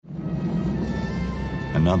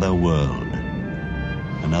another world,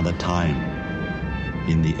 another time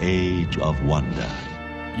in the age of wonder.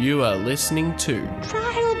 You are listening to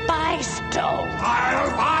Trial by Stone.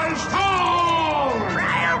 Trial by Stone!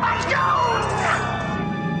 Trial by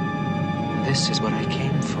Stone! This is what I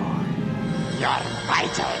came for. Your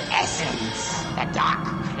vital essence, the Dark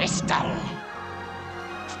Crystal.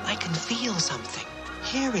 I can feel something.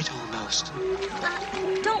 Hear it almost.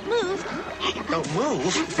 Don't move. Don't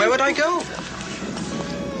move? Where would I go?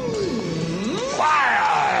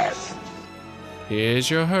 Quiet! Here's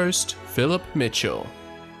your host, Philip Mitchell.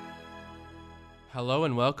 Hello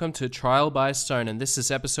and welcome to Trial by Stone, and this is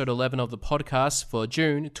episode 11 of the podcast for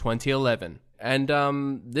June 2011.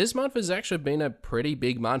 And this month has actually been a pretty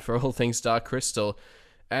big month for all things Dark Crystal.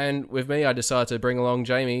 And with me, I decided to bring along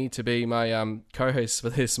Jamie to be my co-host for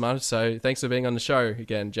this month. So thanks for being on the show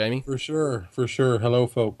again, Jamie. For sure. Hello,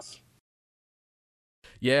 folks.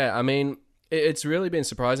 Yeah, I mean, it's really been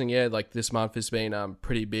surprising. Yeah, like this month has been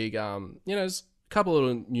pretty big. There's a couple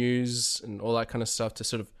of news and all that kind of stuff to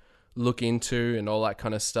sort of look into and all that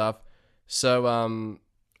kind of stuff. So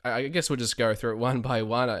I guess we'll just go through it one by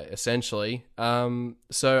one, essentially.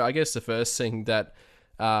 So I guess the first thing that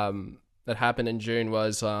happened in June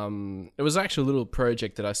was it was actually a little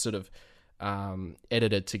project that I sort of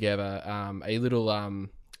edited together, a little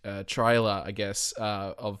trailer, I guess,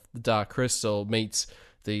 of The Dark Crystal meets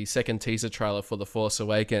the second teaser trailer for The Force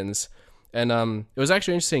Awakens. And it was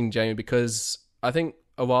actually interesting, Jamie, because I think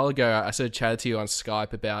a while ago I sort of chatted to you on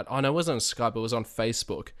Skype about, oh no, it wasn't on Skype, it was on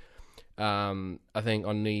Facebook. I think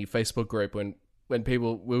on the Facebook group when we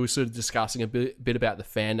were sort of discussing a bit about the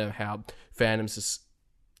fandom, how fandom's just,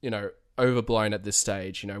 overblown at this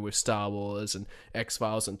stage, with Star Wars and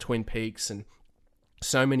X-Files and Twin Peaks and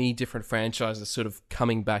so many different franchises sort of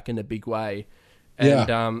coming back in a big way.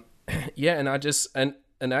 And and I just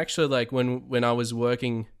and actually, like when I was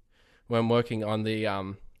working on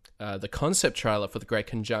the concept trailer for The Great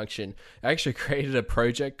Conjunction, I actually created a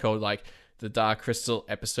project called like the Dark Crystal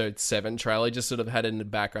Episode 7 trailer. Just sort of had it in the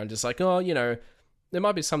background, just like, there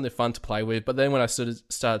might be something fun to play with. But then when I sort of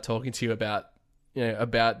started talking to you about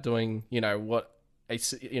doing, what a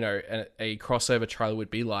crossover trailer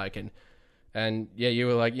would be like, and you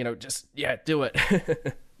were like, do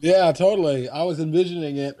it. Yeah, totally. I was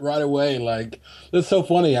envisioning it right away. Like, it's so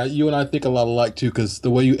funny. You and I think a lot alike too, because the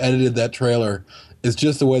way you edited that trailer is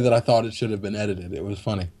just the way that I thought it should have been edited. It was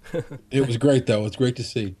funny. It was great though. It's great to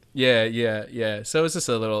see. Yeah. So it was just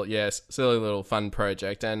a little, silly little fun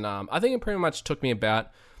project, and I think it pretty much took me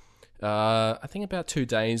about 2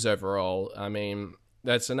 days overall. I mean,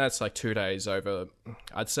 that's like 2 days over.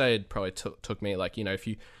 I'd say it probably took me like, if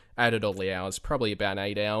you added all the hours, probably about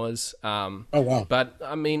 8 hours. Oh wow! But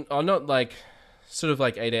I mean, I'm not like sort of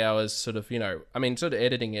like 8 hours. Sort of, sort of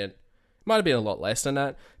editing it might have been a lot less than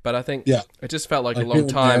that. But I think it just felt like a long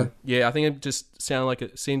time. Yeah, I think it just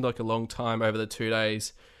seemed like a long time over the 2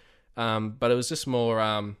 days. But it was just more.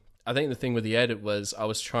 I think the thing with the edit was I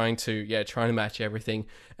was trying to match everything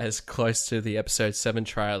as close to the episode 7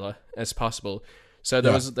 trailer as possible. So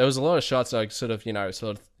there was a lot of shots I sort of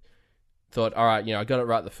thought, all right, I got it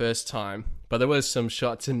right the first time. But there was some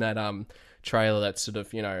shots in that trailer that sort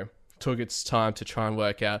of, took its time to try and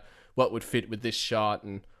work out what would fit with this shot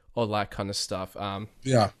and all that kind of stuff. I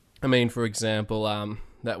mean, for example,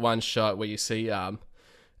 that one shot where you see the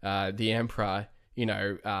Emperor,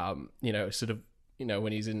 sort of,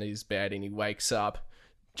 when he's in his bed and he wakes up,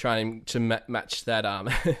 trying to match that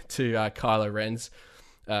to Kylo Ren's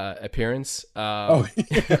appearance. Yeah.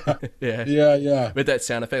 With that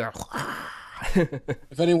sound effect.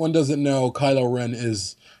 If anyone doesn't know, Kylo Ren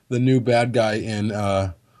is the new bad guy in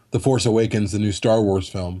The Force Awakens, the new Star Wars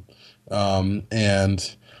film,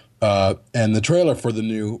 and the trailer for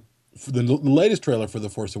the latest trailer for The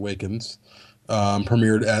Force Awakens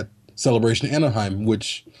premiered at Celebration Anaheim,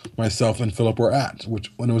 which myself and Philip were at,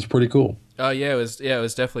 when it was pretty cool. Oh yeah, it was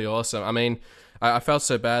definitely awesome. I mean, I felt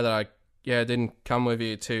so bad that I didn't come with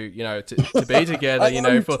you to be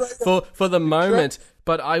together, for the moment.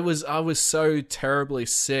 But I was so terribly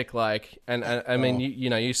sick, like, and I mean,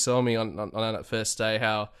 you saw me on that first day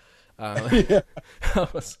how I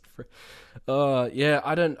was.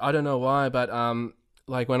 I don't know why, but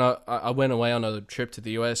like when I went away on a trip to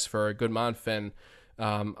the US for a good month, and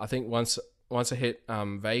I think once I hit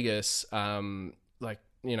Vegas, I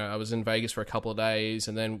was in Vegas for a couple of days,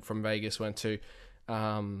 and then from Vegas went to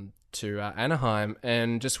Anaheim,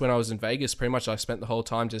 and just when I was in Vegas, pretty much I spent the whole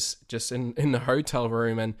time just in the hotel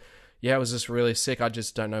room, and it was just really sick. I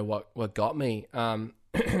just don't know what got me.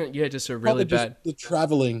 Just a really bad. The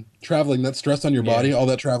traveling, that stress on your body, all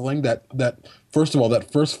that traveling. That first of all,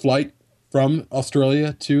 that first flight from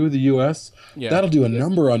Australia to the US, Yeah. that'll do a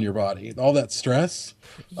number on your body. All that stress.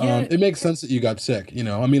 Yeah. It makes sense that you got sick, you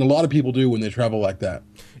know. I mean, a lot of people do when they travel like that.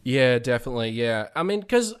 Yeah, definitely. Yeah, I mean,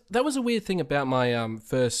 because that was a weird thing about my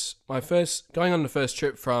first going on the first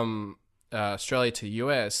trip from Australia to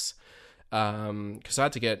US. Because I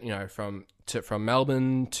had to get from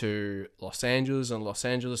Melbourne to Los Angeles and Los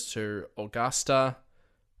Angeles to Augusta.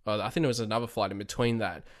 I think there was another flight in between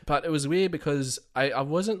that, but it was weird because I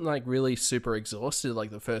wasn't like really super exhausted like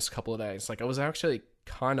the first couple of days. Like I was actually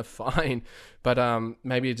kind of fine, but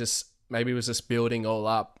maybe it was just building all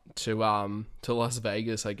up to Las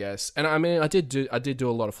Vegas, I guess. And I mean, I did do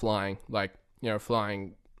a lot of flying, like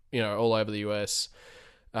flying all over the US,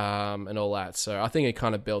 and all that. So I think it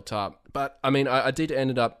kind of built up. But I mean, I did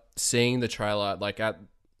ended up seeing the trailer like at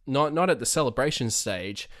not at the celebration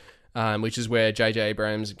stage, which is where J.J.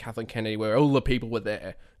 Abrams and Kathleen Kennedy, where all the people were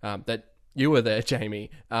there. That you were there, Jamie.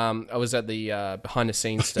 I was at the behind the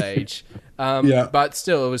scenes stage. Yeah. But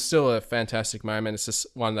still, it was still a fantastic moment. It's just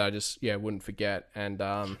one that I just wouldn't forget. And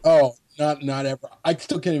Oh, not ever. I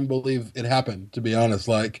still can't even believe it happened, to be honest.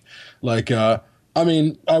 I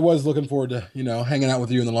mean, I was looking forward to, hanging out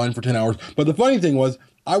with you in the line for 10 hours. But the funny thing was,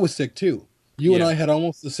 I was sick too. You and I had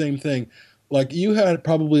almost the same thing. Like, you had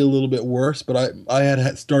probably a little bit worse, but I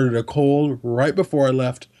had started a cold right before I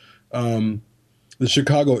left the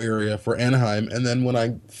Chicago area for Anaheim. And then when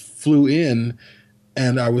I flew in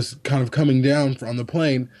and I was kind of coming down on the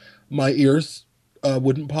plane, my ears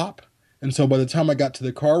wouldn't pop. And so by the time I got to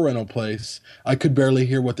the car rental place, I could barely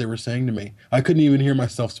hear what they were saying to me. I couldn't even hear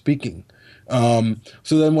myself speaking.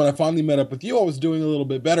 So then when I finally met up with you, I was doing a little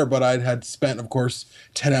bit better, but I had spent, of course,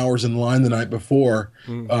 10 hours in line the night before.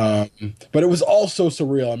 But it was all so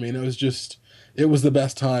surreal. I mean, it was the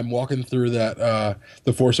best time walking through that,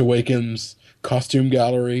 The Force Awakens costume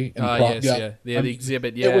gallery and prop gallery. The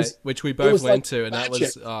exhibit, was, which we both went to, and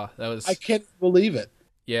magic. that was I can't believe it.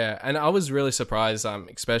 Yeah, and I was really surprised,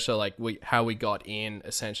 especially like how we got in.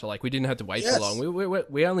 Essentially, like we didn't have to wait for long.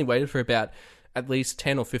 We only waited for about at least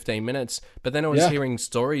 10 or 15 minutes. But then I was hearing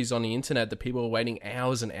stories on the internet that people were waiting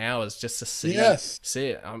hours and hours just to see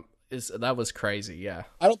it. That was crazy. Yeah,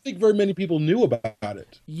 I don't think very many people knew about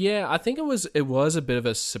it. Yeah, I think it was a bit of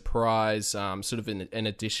a surprise, sort of in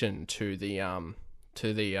addition to the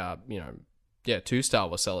to Star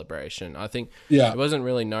Wars Celebration. I think it wasn't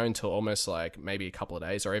really known till almost like maybe a couple of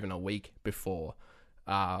days or even a week before.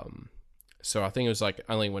 So I think it was like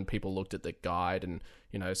only when people looked at the guide and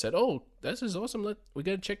said, "Oh, this is awesome. We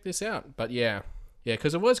got to check this out." But yeah,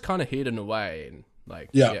 because it was kind of hidden away and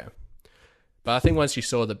yeah. But I think once you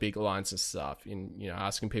saw the big lines and stuff, and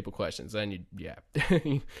asking people questions, then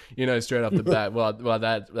straight off the bat, well,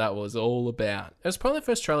 that was all about. It was probably the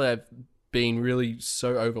first trailer I've been really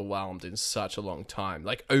so overwhelmed in such a long time,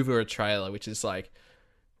 like over a trailer, which is like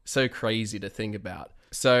so crazy to think about.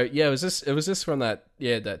 So yeah, it was just from that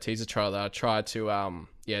teaser trailer that I tried to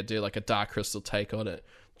do like a Dark Crystal take on it,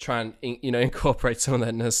 try and incorporate some of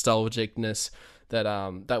that nostalgicness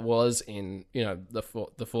that was in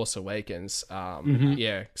the Force Awakens.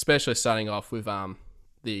 Yeah, especially starting off with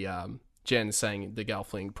the Jen saying the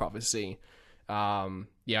Gelfling prophecy. I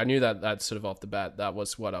knew that sort of off the bat that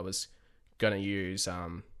was what I was gonna use,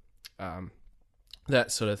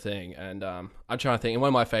 that sort of thing. And I'm trying to think, and one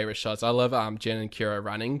of my favorite shots, I love Jen and Kira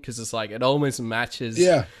running, because it's like it almost matches.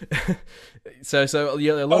 so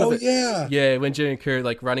a lot of it, when Jen and Kira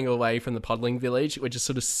like running away from the Podling village, which is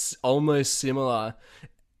sort of almost similar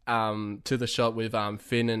to the shot with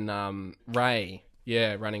Finn and Rey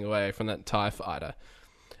running away from that TIE fighter.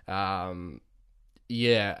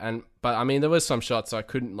 But I mean, there was some shots I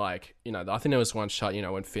couldn't I think there was one shot,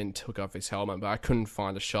 when Finn took off his helmet, but I couldn't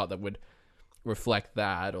find a shot that would reflect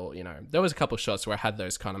that, or, there was a couple of shots where I had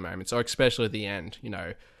those kind of moments, or especially at the end,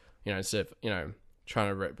 instead of, trying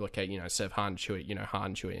to replicate, instead of Han and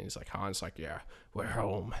Chewie, and it's like, Han's like, yeah, we're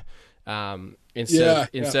home. Instead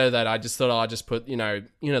of that, I just thought I'd just put,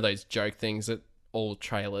 those joke things that all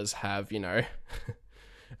trailers have,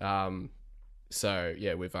 so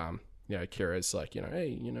yeah, with, Kira's like,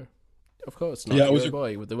 hey, of course, not your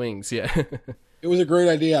boy with the wings. Yeah. It was a great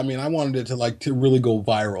idea. I mean, I wanted it to really go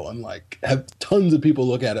viral and have tons of people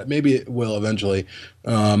look at it. Maybe it will eventually.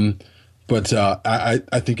 But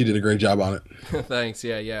I think you did a great job on it. Thanks.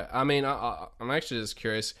 Yeah. I mean, I'm actually just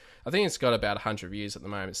curious. I think it's got about 100 views at the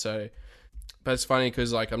moment. So, but it's funny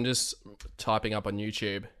because I'm just typing up on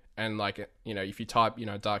YouTube, and if you type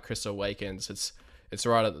Dark Crystal Awakens, it's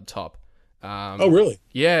right at the top. Oh, really?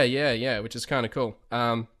 Yeah, which is kind of cool.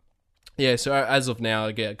 So as of now,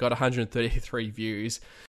 I got 133 views.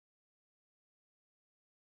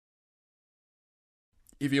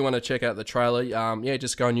 if you want to check out the trailer,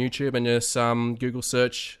 just go on YouTube and just Google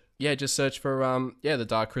search. Yeah, just search for The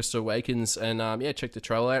Dark Crystal Awakens, and check the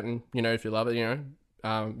trailer out. And if you love it,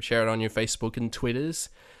 share it on your Facebook and Twitters.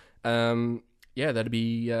 That'd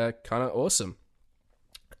be kind of awesome.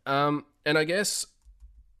 And I guess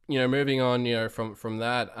moving on, from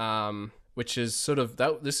that, which is sort of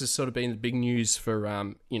that. This has sort of been the big news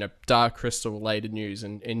for Dark Crystal related news,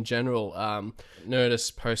 and in general,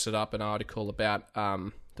 Nerdist posted up an article about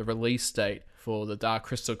the release date for the Dark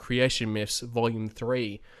Crystal Creation Myths Volume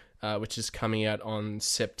 3, which is coming out on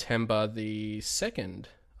September the 2nd,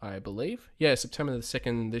 I believe. Yeah, September the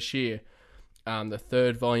 2nd this year. The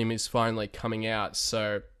third volume is finally coming out,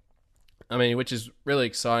 so which is really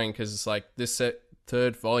exciting because it's like this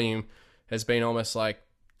third volume has been almost like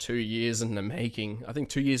 2 years in the making. I think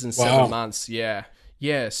 2 years and 7 months. Yeah.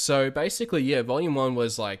 So basically, Volume 1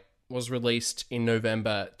 was released in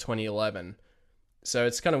November 2011. So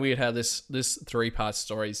it's kind of weird how this 3-part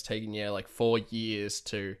story is taking 4 years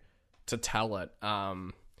to tell it.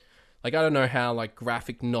 I don't know how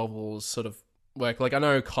graphic novels sort of work. I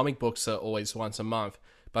know comic books are always once a month,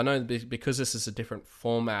 but I know because this is a different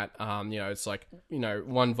format. It's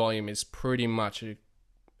one volume is pretty much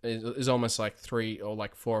is almost 3 or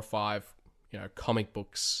 4 or 5 comic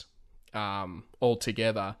books all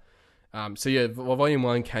together. Volume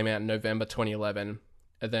 1 came out in November 2011,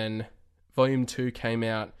 and then Volume 2 came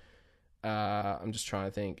out. I'm just trying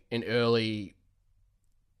to think, in early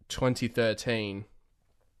 2013.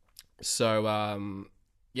 So I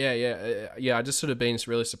just sort of been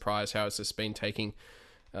really surprised how it's just been taking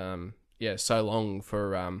so long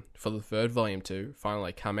for the third volume to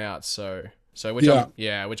finally come out. Which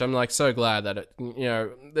I'm so glad that it,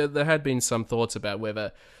 there had been some thoughts about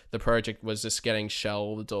whether the project was just getting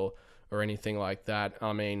shelved or anything like that.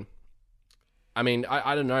 I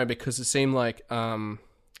don't know, because it seemed like a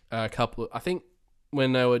couple. I think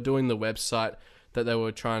when they were doing the website that they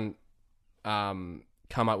were trying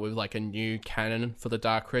come up with a new canon for the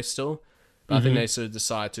Dark Crystal, but I think they sort of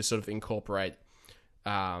decided to sort of incorporate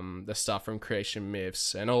the stuff from Creation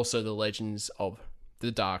Myths and also the Legends of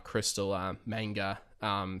the Dark Crystal manga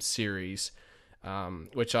series,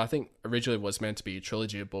 which I think originally was meant to be a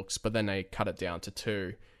trilogy of books, but then they cut it down to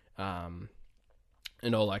 2, and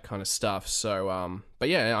all that kind of stuff. So, I'm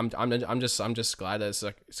just glad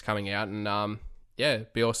that it's coming out, and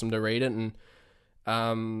it'd be awesome to read it,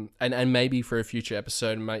 and maybe for a future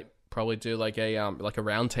episode, might probably do a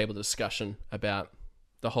roundtable discussion about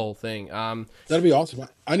the whole thing. That'd be awesome.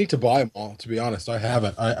 I need to buy them all, to be honest. I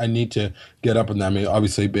haven't. I need to get up on them.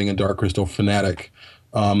 Obviously, being a Dark Crystal fanatic,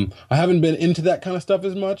 I haven't been into that kind of stuff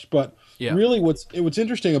as much. But really, what's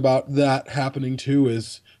interesting about that happening too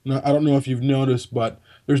is, I don't know if you've noticed, but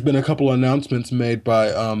there's been a couple of announcements made by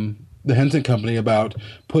the Henson Company about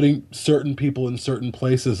putting certain people in certain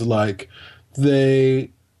places.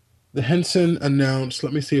 The Henson announced.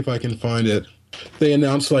 Let me see if I can find it. They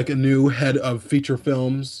announced a new head of feature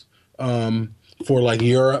films for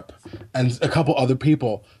Europe and a couple other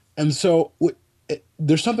people, and so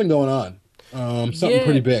there's something going on, something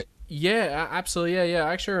pretty big. Yeah, absolutely. Yeah.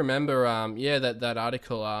 I actually remember that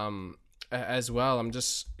article as well. I'm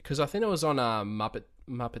just because I think it was on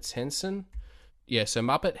Muppets Henson. Yeah, so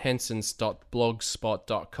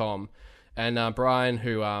MuppetHensons.blogspot.com. And Brian,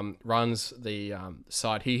 who runs the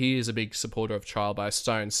site, he is a big supporter of Trial by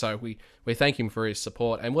Stone, so we thank him for his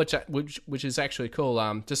support, and which is actually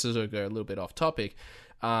cool. Just as a little bit off topic,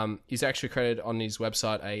 he's actually created on his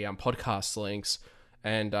website a podcast links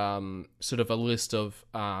and sort of a list of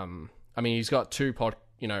he's got 2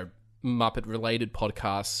 Muppet related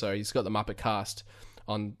podcasts. So he's got the Muppet Cast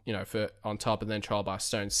on on top, and then Trial by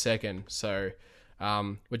Stone second. So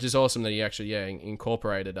which is awesome that he actually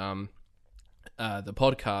incorporated the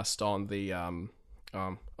podcast on the on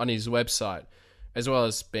his website, as well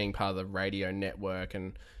as being part of the radio network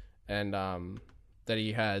and that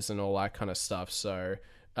he has and all that kind of stuff. So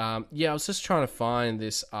I was just trying to find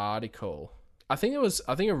this article. I think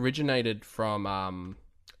it originated from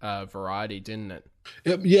Variety, didn't it?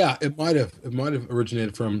 It might have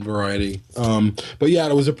originated from Variety. But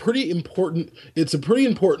it was a pretty important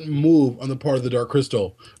move on the part of the Dark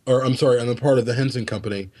Crystal, on the part of the Henson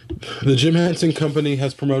Company. The Jim Henson Company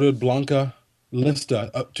has promoted Blanca Lista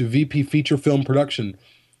up to VP Feature Film Production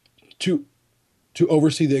to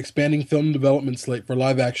oversee the expanding film development slate for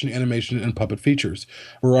live action, animation, and puppet features.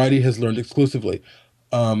 Variety has learned exclusively.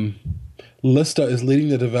 Lista is leading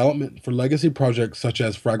the development for legacy projects such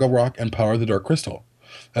as Fraggle Rock and Power of the Dark Crystal,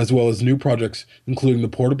 as well as new projects including The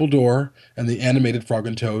Portable Door and the animated Frog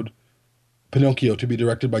and Toad Pinocchio to be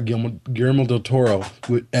directed by Guillermo del Toro,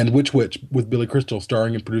 and Witch with Billy Crystal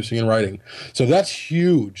starring and producing and writing. So that's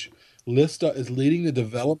huge. Lista is leading the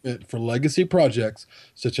development for legacy projects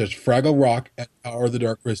such as Fraggle Rock and Power of the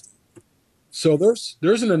Dark Crystal. So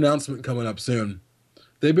there's an announcement coming up soon.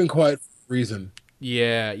 They've been quiet for a reason.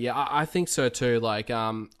 Yeah, I think so too. Like,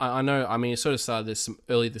 I know. I mean, it sort of started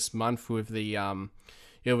early this month with the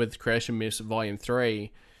with Creation Myths Volume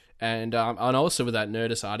 3, and also with that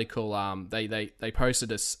Nerdist article, they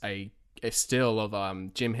posted a still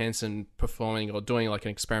of Jim Henson performing or doing like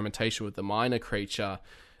an experimentation with the Minor Creature,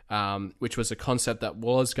 which was a concept that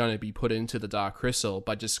was going to be put into the Dark Crystal,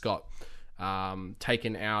 but just got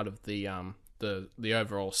taken out of the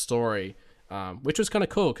overall story. Which was kind of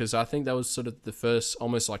cool because I think that was sort of the first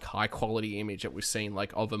almost like high quality image that we've seen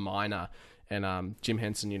like of a Minor, and Jim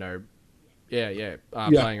Henson,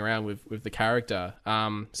 playing around with the character.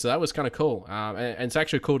 So that was kind of cool. And it's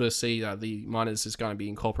actually cool to see the Minors is going to be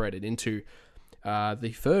incorporated into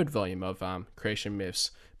the third volume of Creation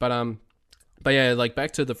Myths. But yeah, like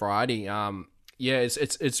back to the variety.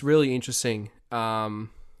 It's really interesting.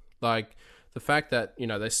 Like the fact that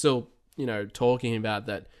they're still talking about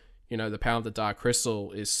that. The Power of the Dark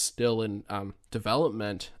Crystal is still in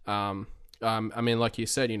development. I mean, like you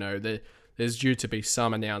said, there's due to be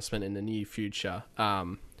some announcement in the near future,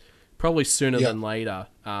 probably sooner than later.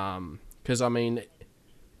 Because I mean,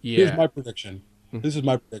 Here's my prediction. This is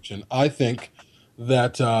my prediction. I think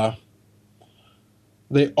that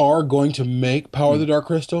they are going to make Power of the Dark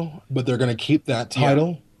Crystal, but they're going to keep that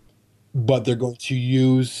title, but they're going to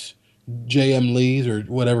use J.M. Lee's or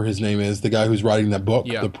whatever his name is, the guy who's writing that book,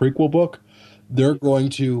 the prequel book. They're going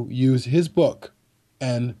to use his book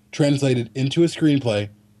and translate it into a screenplay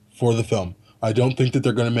for the film. I don't think that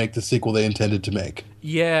they're going to make the sequel they intended to make.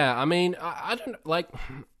 Yeah, I mean, I don't like.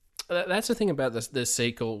 That's the thing about this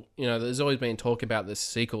sequel. There's always been talk about this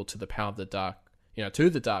sequel to the Power of the Dark, to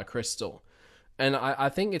the Dark Crystal, and I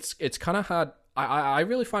think it's kind of hard. I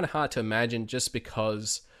really find it hard to imagine just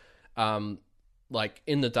because, like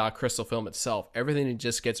in the Dark Crystal film itself, everything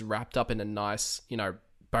just gets wrapped up in a nice,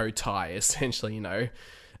 bow tie, essentially,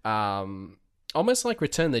 almost like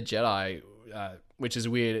Return of the Jedi, which is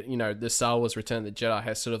weird. The Star Wars Return of the Jedi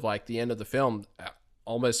has sort of like the end of the film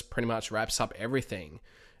almost pretty much wraps up everything.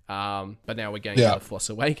 But now we're getting The Force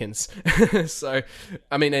Awakens. So,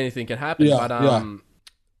 I mean, anything can happen.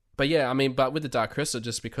 But yeah, I mean, but with the Dark Crystal,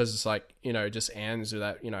 just because it's like, just ends with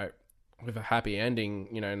that, with a happy ending,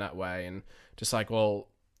 in that way. And just like, well,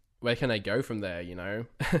 where can they go from there,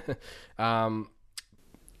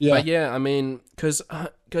 But yeah, I mean, because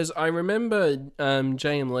I remember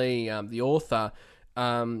J.M. Lee, the author,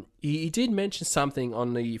 he did mention something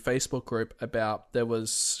on the Facebook group about there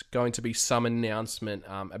was going to be some announcement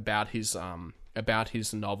about his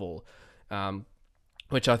novel,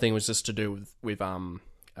 which I think was just to do with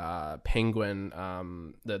Penguin,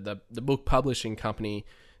 the book publishing company,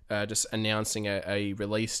 just announcing a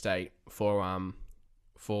release date for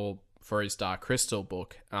his Dark Crystal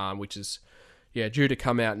book, which is due to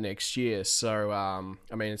come out next year. So I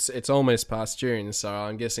mean, it's almost past June, so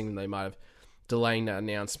I'm guessing they might have delaying that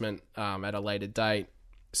announcement at a later date.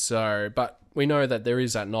 So, but we know that there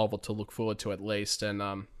is that novel to look forward to at least, and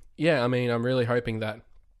I mean, I'm really hoping that,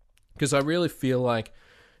 because I really feel like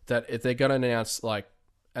that if they're going to announce like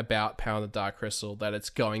about Power of the Dark Crystal, that it's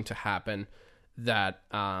going to happen, that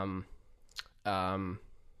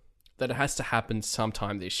that it has to happen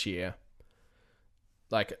sometime this year.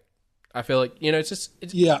 Like, I feel like, it's just...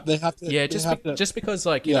 they have to... just because,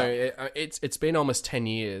 like, you know, it's been almost 10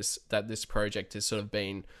 years that this project has sort of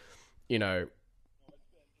been, No,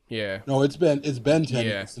 it's been 10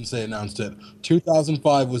 years since they announced it.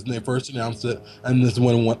 2005 was when they first announced it, and this is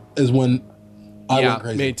when I went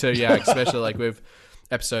crazy. Me too, especially, like, with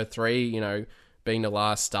Episode 3, being the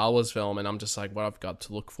last Star Wars film, and I'm just like, what I've got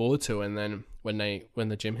to look forward to. And then when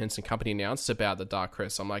the Jim Henson Company announced about the Dark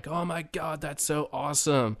Crystal, I'm like, oh my god, that's so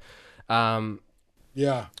awesome. So I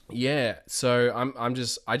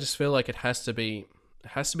just feel like it has to be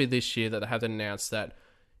this year that they have to announce that,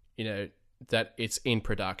 that it's in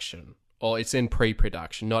production, or it's in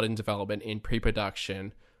pre-production, not in development, in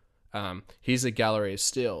pre-production. Here's a gallery of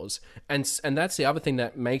stills, and that's the other thing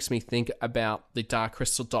that makes me think about the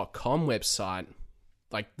darkcrystal.com website.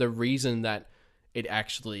 Like, the reason that it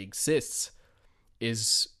actually exists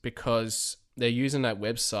is because they're using that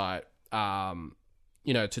website,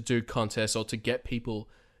 to do contests or to get people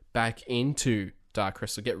back into Dark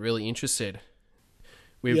Crystal, get really interested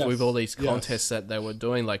with all these contests that they were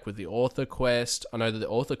doing, like with the Author Quest. I know that the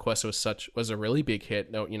Author Quest was a really big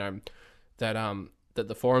hit. That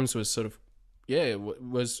the forums was sort of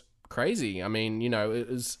was crazy. I mean, it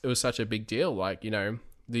was such a big deal. Like,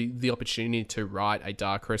 the opportunity to write a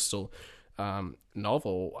Dark Crystal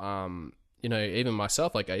novel. Even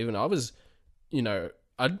myself, like even I was,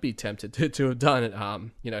 I'd be tempted to have done it.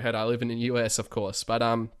 Had I lived in the US, of course. But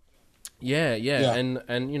yeah. And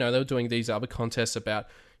they were doing these other contests about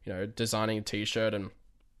designing a T-shirt and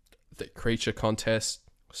the creature contest.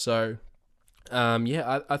 So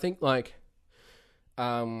I think like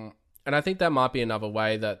and I think that might be another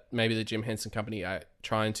way that maybe the Jim Henson Company are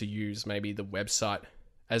trying to use maybe the website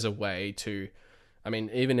as a way to, I mean,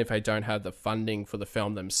 even if they don't have the funding for the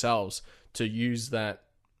film themselves, to use that,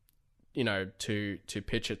 to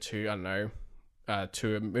pitch it to, I don't know,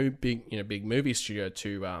 to a big movie studio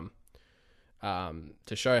to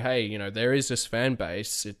show, hey, there is this fan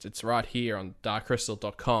base. It's right here on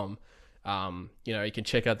darkcrystal.com. You can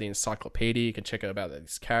check out the encyclopedia. You can check out about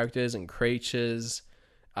these characters and creatures.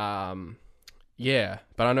 But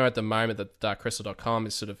I know at the moment that darkcrystal.com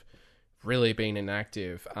is sort of really been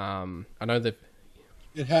inactive. I know that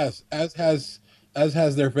it has, as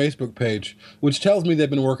has their Facebook page, which tells me they've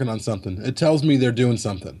been working on something. It tells me they're doing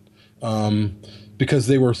something, because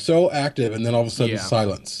they were so active and then all of a sudden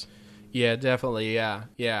silence. Yeah, definitely. Yeah.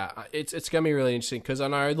 It's gonna be really interesting because I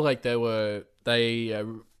know like they were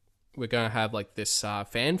gonna have like this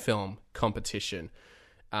fan film competition.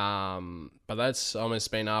 But that's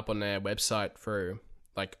almost been up on their website for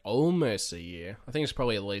like almost a year. I think it's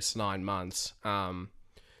probably at least 9 months.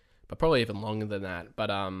 But probably even longer than that.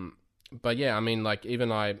 But yeah, I mean, like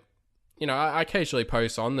even I occasionally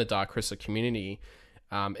post on the Dark Crystal community,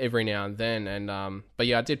 every now and then. And, but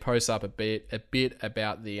yeah, I did post up a bit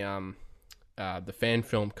about the fan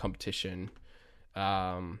film competition.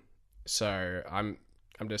 So I'm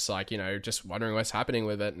just like, just wondering what's happening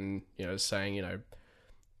with it and, saying,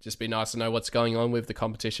 just be nice to know what's going on with the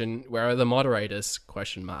competition. Where are the moderators? ?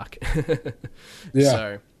 Yeah.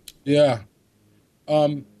 So. Yeah.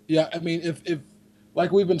 Yeah. I mean, if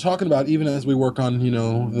like we've been talking about, even as we work on,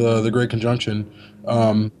 the Great Conjunction,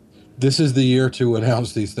 this is the year to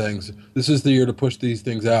announce these things. This is the year to push these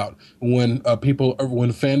things out when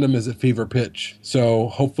when fandom is at fever pitch. So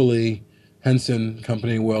hopefully Henson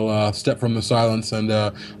Company will step from the silence. And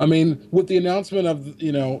I mean, with the announcement of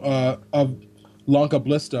of Lanka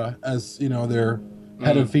Blista as their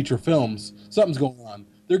head of feature films, something's going on.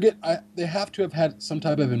 They have to have had some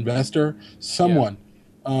type of investor, someone,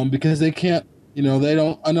 because they can't. They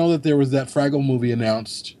don't. I know that there was that Fraggle movie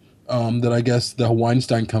announced that I guess the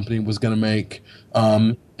Weinstein Company was going to make,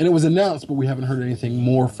 and it was announced, but we haven't heard anything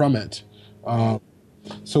more from it.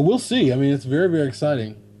 So we'll see. I mean, it's very, very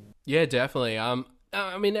exciting. Yeah, definitely. I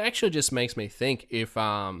mean, it actually just makes me think if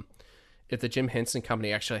the Jim Henson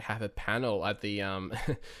Company actually have a panel at the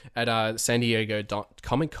at San Diego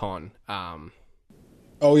Comic-Con.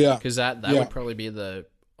 Oh yeah, because that would probably be the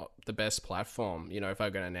best platform. If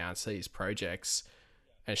I'm going to announce these projects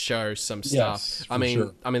and show some stuff. Yes, I mean,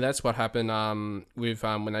 sure. I mean that's what happened with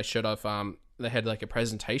when they showed off. They had like a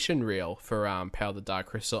presentation reel for Power of the Dark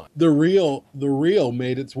Crystal. The reel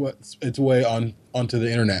made its way onto the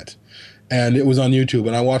internet, and it was on YouTube,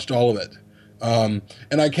 and I watched all of it.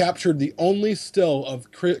 And I captured the only still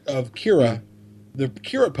of Kira, the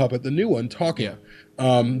Kira puppet, the new one, talking.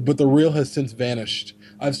 Yeah. But the reel has since vanished.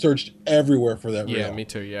 I've searched everywhere for that reel. Yeah, me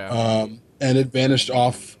too. Yeah. And it vanished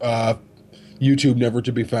off YouTube, never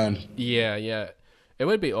to be found. Yeah. It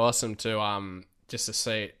would be awesome to just to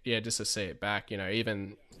see it. Yeah, just to see it back.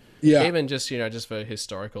 Even just just for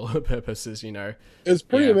historical purposes. It's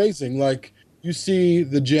pretty amazing. Like you see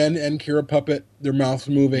the Jen and Kira puppet, their mouths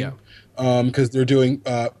moving. Yeah. Because they're doing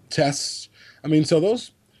tests. I mean, so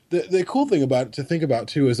the cool thing about it to think about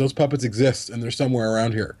too is those puppets exist and they're somewhere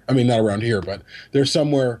around here. I mean, not around here, but they're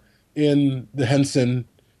somewhere in the Henson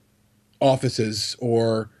offices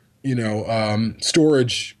or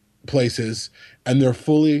storage places, and they're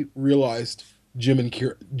fully realized Jen and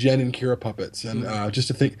Kira puppets. And just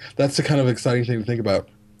to think, that's the kind of exciting thing to think about.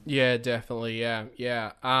 Yeah, definitely. Yeah.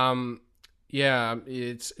 Yeah,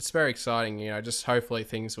 it's very exciting. Just hopefully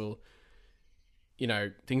things will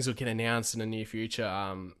get announced in the near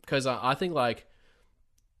future. Because I think like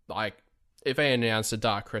if they announce a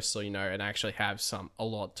Dark Crystal, and actually have a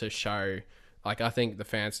lot to show, like I think the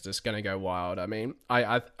fans are just gonna go wild. I mean,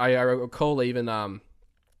 I recall even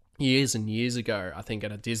years and years ago, I think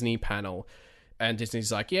at a Disney panel, and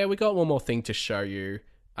Disney's like, yeah, we got one more thing to show you.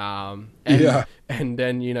 And then and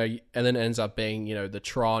then it ends up being the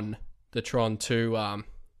Tron 2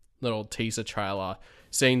 little teaser trailer.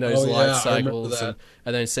 Seeing those light cycles and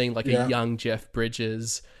then seeing like a young Jeff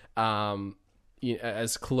Bridges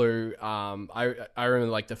as Clue. I remember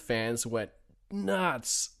like the fans went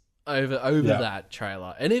nuts over that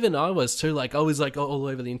trailer. And even I was too, like, I was like all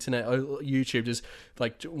over the internet, YouTube, just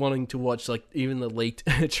like wanting to watch like even the leaked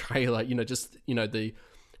trailer, just the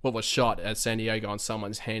what was shot at San Diego on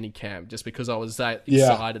someone's handy cam, just because I was that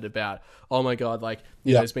excited about, oh my god, like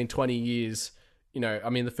it's been 20 years, I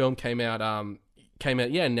mean the film came out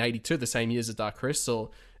in 82, the same year as The Dark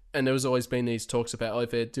Crystal, and there was always been these talks about,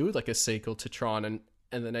 if they do like a sequel to Tron,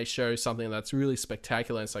 and then they show something that's really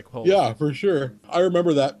spectacular. And it's like, oh yeah, for sure. I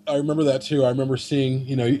remember that too. I remember seeing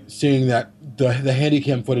that the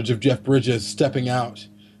Handycam footage of Jeff Bridges stepping out,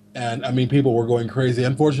 and I mean, people were going crazy.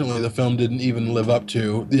 Unfortunately, the film didn't even live up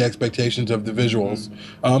to the expectations of the visuals,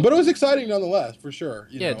 but it was exciting nonetheless, for sure.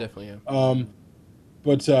 Definitely.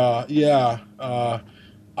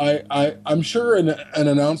 I'm sure an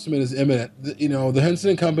announcement is imminent. The Henson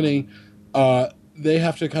and Company, they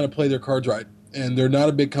have to kind of play their cards right. And they're not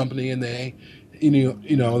a big company, and they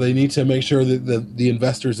need to make sure that the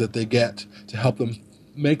investors that they get to help them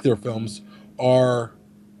make their films are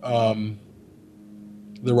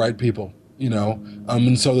the right people,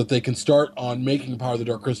 and so that they can start on making Power of the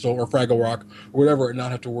Dark Crystal or Fraggle Rock or whatever, and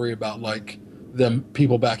not have to worry about like them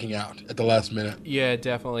people backing out at the last minute. Yeah,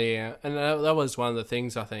 definitely. Yeah. And that was one of the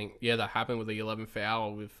things I think, that happened with the 11th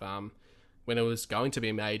Hour with when it was going to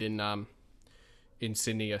be made in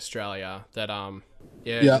Sydney, Australia, that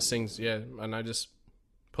just things, and I just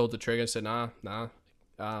pulled the trigger and said nah,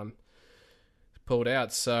 pulled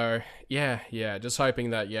out. So just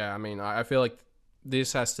hoping that I mean, I feel like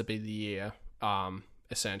this has to be the year,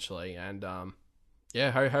 essentially, and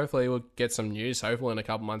hopefully we'll get some news, hopefully in a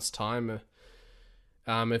couple months' time,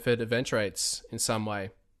 if it eventuates in some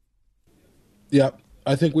way. Yeah,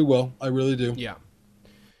 I think we will. I really do. Yeah,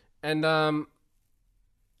 and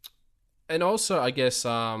also, I guess,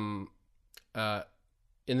 in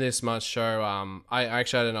this month's show, I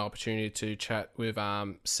actually had an opportunity to chat with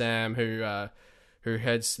Sam, who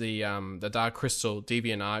heads the Dark Crystal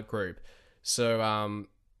DeviantArt group. So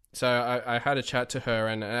I had a chat to her,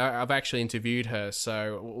 and I've actually interviewed her.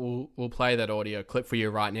 So we'll play that audio clip for you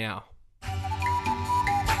right now.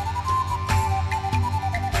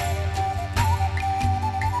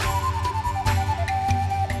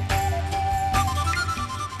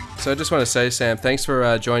 So I just want to say, Sam, thanks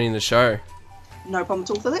for joining the show. No problem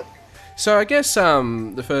at all, Philip. So I guess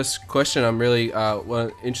the first question I'm really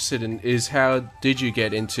interested in is, how did you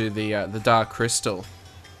get into the Dark Crystal?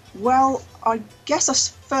 Well, I guess I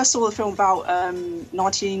first saw the film about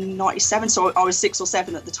 1997, so I was 6 or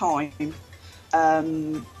 7 at the time.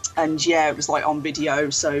 And it was like on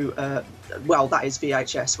video, so that is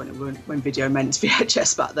VHS when video meant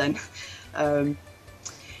VHS back then. I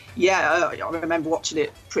remember watching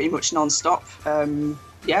it pretty much non-stop.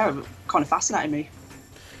 It kind of fascinated me.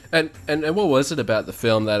 And what was it about the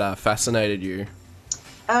film that fascinated you?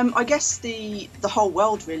 I guess the whole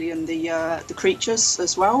world, really, and the creatures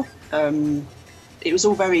as well. It was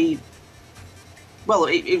all very... Well,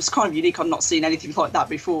 it was kind of unique. I'd not seen anything like that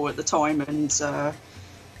before at the time. And,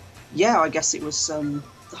 I guess it was the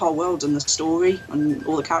whole world and the story and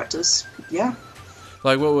all the characters. Yeah.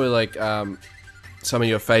 Like, what were, like... some of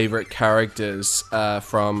your favourite characters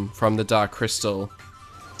from the Dark Crystal?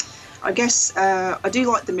 I guess I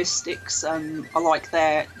do like the Mystics. I like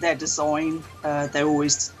their design. They're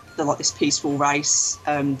like this peaceful race.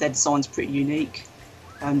 Their design's pretty unique.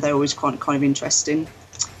 They're always kind of interesting.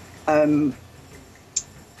 The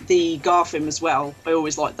Garthim as well. I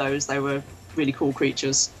always liked those. They were really cool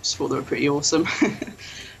creatures. Just thought they were pretty awesome.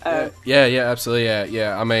 Absolutely.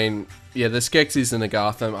 Yeah. I mean, the Skeksis and the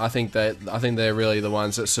Garthim, I think they're really the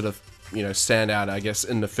ones that sort of, stand out, I guess,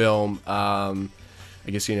 in the film. I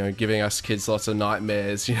guess, giving us kids lots of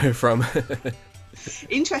nightmares, from...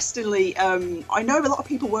 Interestingly, I know a lot of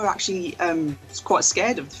people were actually quite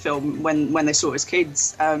scared of the film when they saw it as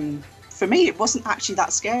kids. For me, it wasn't actually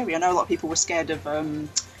that scary. I know a lot of people were scared of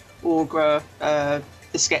Aughra,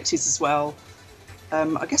 the Skeksis as well.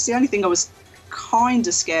 I guess the only thing I was kind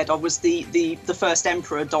of scared of was the first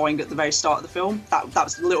Emperor dying at the very start of the film. That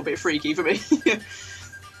was a little bit freaky for me.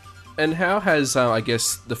 And how has, I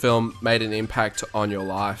guess, the film made an impact on your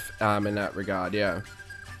life in that regard? Yeah.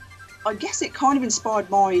 I guess it kind of inspired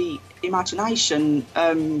my imagination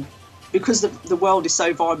because the world is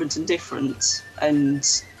so vibrant and different,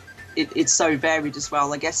 and it's so varied as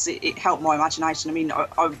well. I guess it helped my imagination. I mean,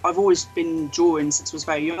 I've always been drawing since I was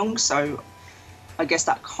very young, so I guess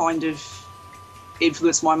that kind of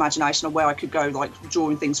influenced my imagination of where I could go, like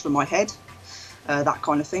drawing things from my head, that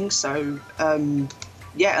kind of thing. So, and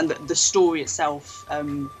the story itself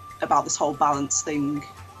about this whole balance thing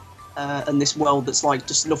and this world that's like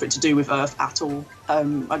just nothing to do with Earth at all.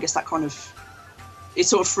 I guess that kind of it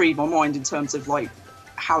sort of freed my mind in terms of like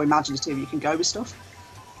how imaginative you can go with stuff.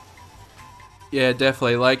 Yeah,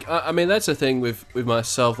 definitely. Like, I mean, that's the thing with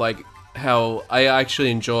myself, like, how I actually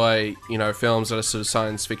enjoy, you know, films that are sort of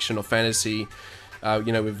science fiction or fantasy,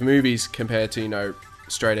 you know, with movies compared to, you know,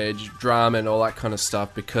 straight edge drama and all that kind of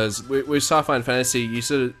stuff, because with sci-fi and fantasy,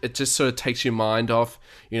 it just sort of takes your mind off,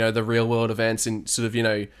 you know, the real world events and sort of, you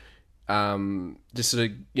know, just sort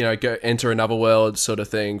of, you know, go enter another world sort of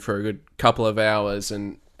thing for a good couple of hours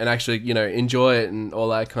and actually, you know, enjoy it and all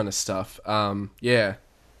that kind of stuff. Yeah.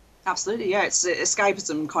 Absolutely, yeah. It's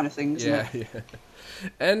escapism kind of thing, isn't it? Yeah.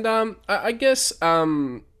 And I guess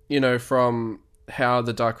you know, from how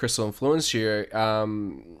the Dark Crystal influenced you,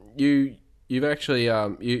 you've actually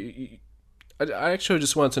I actually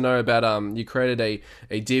just wanted to know about you created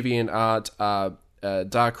a DeviantArt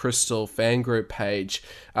Dark Crystal fan group page.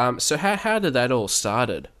 So how did that all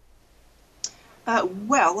started?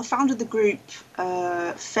 Well, I founded the group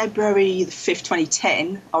February the 5th,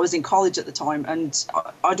 2010. I was in college at the time, and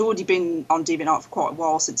I'd already been on DeviantArt for quite a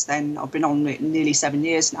while since then. I've been on it nearly 7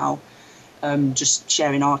 years now, just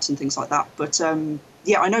sharing art and things like that. But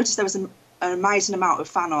yeah, I noticed there was an amazing amount of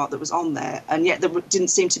fan art that was on there, and yet there didn't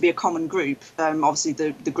seem to be a common group. Obviously,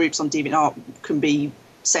 the groups on DeviantArt can be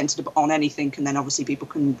centered on anything, and then obviously people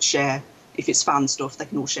can share. If it's fan stuff, they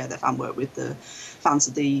can all share their fan work with the fans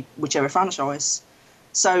of the whichever franchise.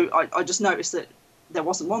 So I just noticed that there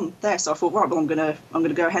wasn't one there. So I thought, right, well, I'm gonna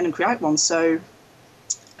go ahead and create one. So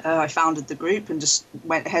I founded the group and just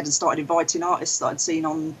went ahead and started inviting artists that I'd seen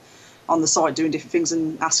on the site doing different things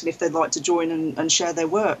and asking if they'd like to join and share their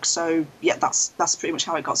work. So yeah, that's pretty much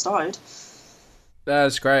how it got started.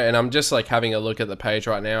 That's great, and I'm just like having a look at the page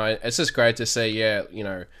right now. It's just great to see, yeah, you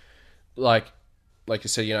know, like you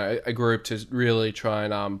said, you know, a group to really try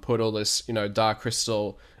and put all this, you know, Dark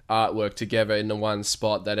Crystal artwork together in the one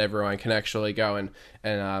spot that everyone can actually go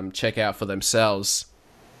and check out for themselves.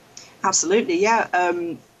 Absolutely, yeah.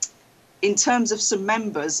 In terms of some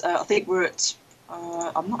members, I think we're at,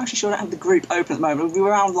 I'm not actually sure I don't have the group open at the moment. We're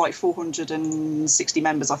around like 460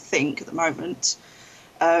 members, I think, at the moment.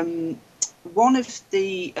 One of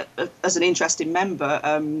the, as an interesting member,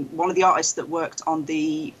 one of the artists that worked on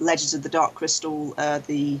the Legends of the Dark Crystal,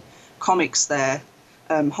 the comics there,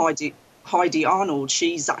 Heidi Arnold,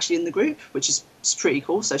 she's actually in the group, which is pretty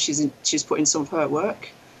cool. So she's put in some of her work,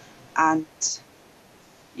 and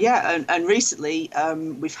yeah, and recently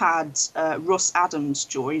we've had Russ Adams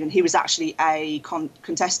join, and he was actually a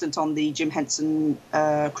contestant on the Jim Henson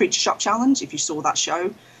Creature Shop Challenge. If you saw that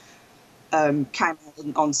show. Came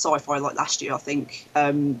on Sci-Fi like last year, I think.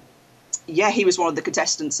 Yeah, he was one of the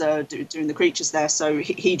contestants doing the creatures there, so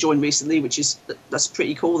he joined recently, that's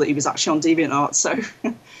pretty cool that he was actually on DeviantArt. So,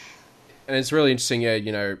 and it's really interesting, yeah,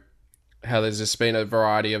 you know, how there's just been a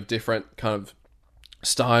variety of different kind of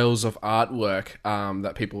styles of artwork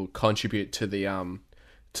that people contribute to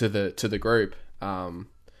the group.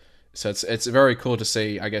 So it's very cool to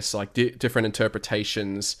see, I guess, like different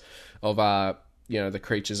interpretations of you know, the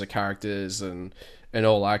creatures are characters and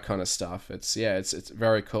all that kind of stuff. It's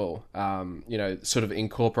very cool. You know, sort of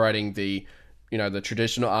incorporating the, you know, the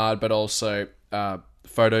traditional art, but also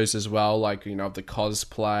photos as well, like, you know, of the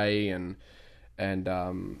cosplay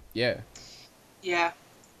and yeah. Yeah,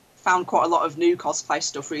 found quite a lot of new cosplay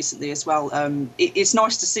stuff recently as well. It's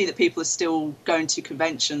nice to see that people are still going to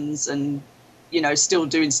conventions and, you know, still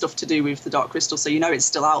doing stuff to do with the Dark Crystal. So, you know, it's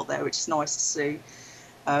still out there, which is nice to see.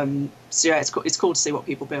 So yeah, it's cool to see what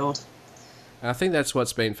people build. I think that's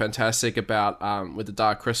what's been fantastic about with the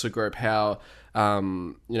Dark Crystal group, how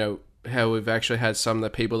you know, how we've actually had some of the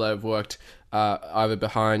people that have worked either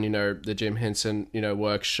behind, you know, the Jim Henson, you know,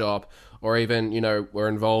 workshop, or even, you know, were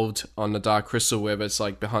involved on the Dark Crystal, whether it's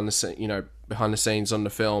like behind the scenes on the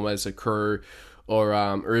film as a crew,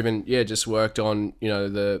 or even, yeah, just worked on, you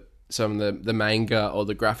know, some of the manga or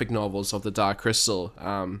the graphic novels of the Dark Crystal.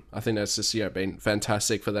 I think that's just, you know, been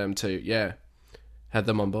fantastic for them to, yeah, have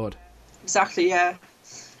them on board. Exactly, yeah.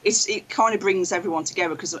 It kind of brings everyone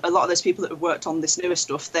together, because a lot of those people that have worked on this newer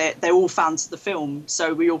stuff, they're all fans of the film,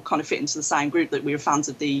 so we all kind of fit into the same group, that we were fans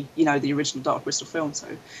of the, you know, the original Dark Crystal film. So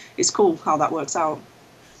it's cool how that works out.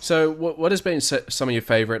 So what has been some of your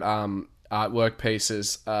favourite artwork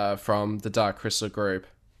pieces from the Dark Crystal group?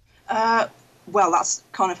 Well, that's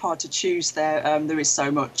kind of hard to choose there. There is so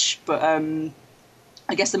much, but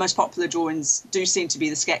I guess the most popular drawings do seem to be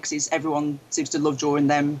the Skeksis. Everyone seems to love drawing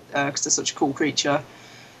them because they're such a cool creature.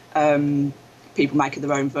 People making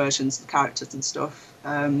their own versions of the characters and stuff.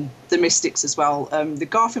 The Mystics as well. The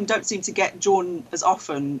Garfield don't seem to get drawn as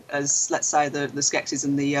often as, let's say, the Skeksis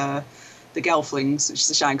and the Gelflings, which is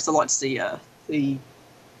a shame, because I like to see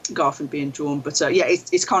Garfield being drawn. But yeah,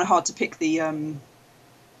 it's kind of hard to pick a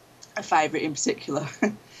favourite in particular.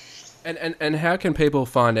 And how can people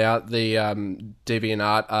find out the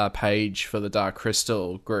DeviantArt page for the Dark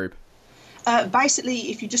Crystal group? Basically,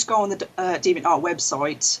 if you just go on the DeviantArt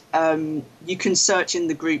website, you can search in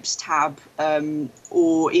the groups tab,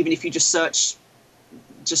 or even if you just search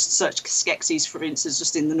Skeksis, for instance,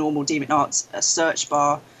 just in the normal DeviantArt search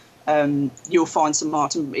bar, you'll find some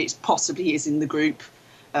art, and it possibly is in the group.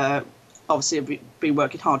 Obviously, I've been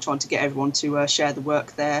working hard trying to get everyone to share the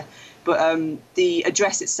work there. But the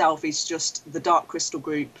address itself is just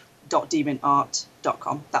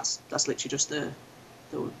thedarkcrystalgroup.deviantart.com. That's literally just the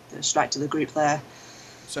straight to the group there.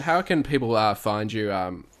 So how can people find you?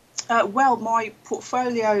 Well, my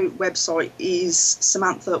portfolio website is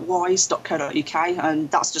samanthawise.co.uk, and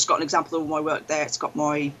that's just got an example of all my work there. It's got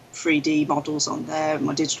my 3D models on there,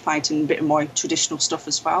 my digital painting, a bit of my traditional stuff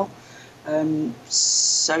as well.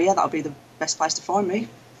 So yeah, that'll be the best place to find me.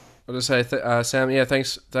 I'll just say, Sam, yeah,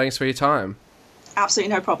 thanks for your time.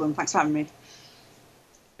 Absolutely no problem. Thanks for having me.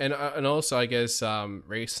 And also, I guess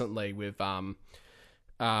recently with there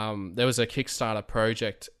was a Kickstarter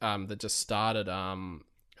project that just started a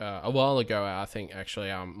while ago. I think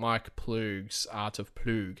actually, Mike Ploog's Art of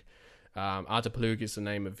Ploog. Art of Ploog is the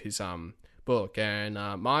name of his book, and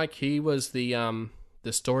Mike, he was the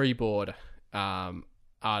storyboard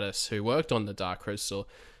artist who worked on the Dark Crystal,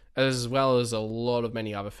 as well as a lot of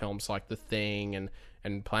many other films like The Thing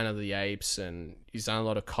and Planet of the Apes, and he's done a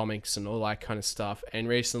lot of comics and all that kind of stuff. And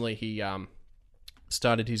recently he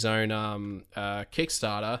started his own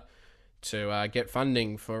Kickstarter to get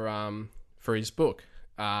funding for his book,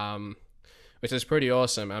 which is pretty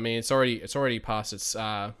awesome. I mean, it's already past its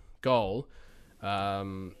goal.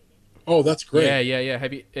 Oh, that's great. Yeah.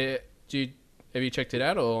 Have you checked it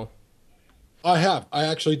out or? I have. I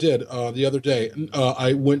actually did the other day.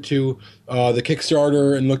 I went to the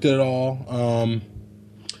Kickstarter and looked at it all.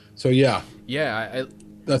 So yeah. Yeah,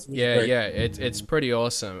 that's great. Yeah. It's pretty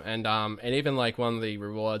awesome, and even like one of the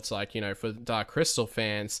rewards, like for Dark Crystal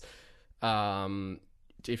fans,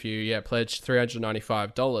 if you pledge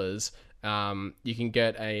 $395, you can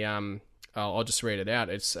get a I'll just read it out.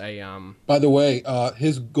 It's a By the way,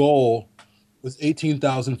 his goal was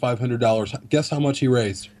 $18,500. Guess how much he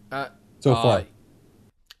raised? So far.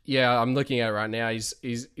 Yeah, I'm looking at it right now.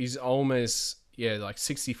 He's almost like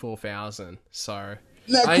 64,000. So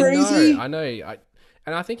isn't that crazy? I know.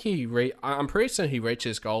 And I think I'm pretty certain he reached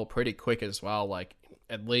his goal pretty quick as well. Like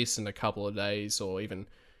at least in a couple of days, or even,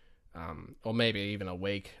 or maybe even a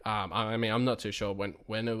week. I mean, I'm not too sure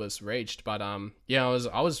when it was reached, but yeah,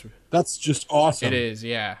 I was. That's just awesome. It is,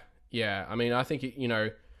 yeah. I mean, I think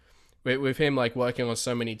with him like working on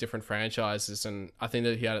so many different franchises, and I think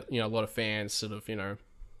that he had a lot of fans sort of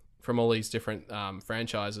from all these different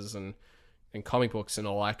franchises and comic books and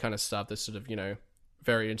all that kind of stuff. That's sort of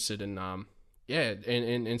very interested in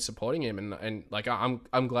in supporting him, and like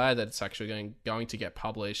I'm glad that it's actually going to get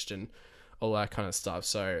published and all that kind of stuff.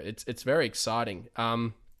 So it's very exciting.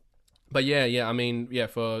 But yeah, I mean,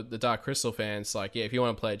 for the Dark Crystal fans, like if you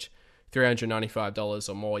want to pledge $395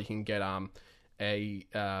 or more, you can get a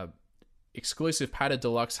exclusive padded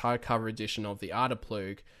deluxe hardcover edition of the Art of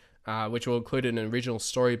Ploog, which will include an original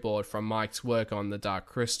storyboard from Mike's work on the Dark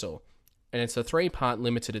Crystal. And it's a 3-part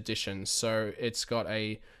limited edition, so it's got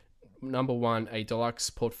number 1, a deluxe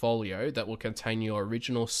portfolio that will contain your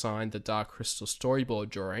original signed The Dark Crystal storyboard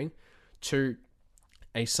drawing, 2,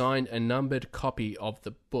 a signed and numbered copy of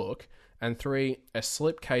the book, and 3, a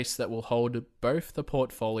slipcase that will hold both the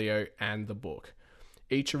portfolio and the book.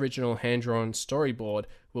 Each original hand-drawn storyboard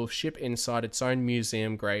will ship inside its own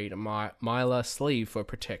museum-grade mylar sleeve for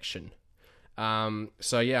protection.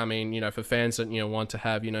 So yeah, I mean, for fans that want to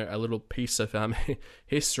have a little piece of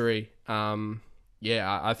history,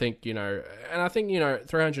 I think and I think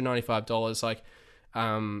 $395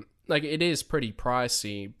 like it is pretty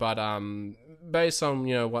pricey, but based on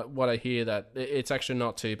what I hear, that it's actually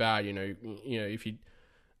not too bad. If you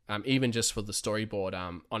even just for the storyboard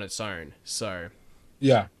on its own. So.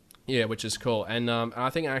 Yeah, which is cool. And I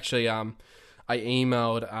think actually I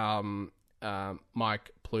emailed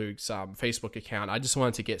Mike Ploog's Facebook account. I just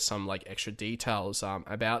wanted to get some like extra details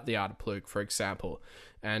about the Art of Ploog, for example.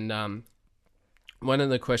 And one of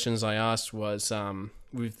the questions I asked was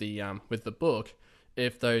with the book,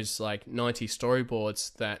 if those like 90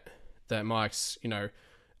 storyboards that Mike's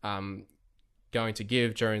going to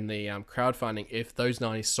give during the crowdfunding, if those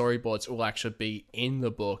 90 storyboards will actually be in the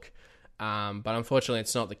book. But unfortunately,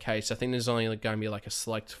 it's not the case. I think there's only going to be like a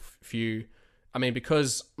select few. I mean,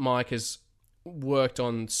 because Mike has worked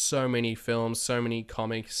on so many films, so many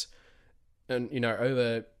comics, and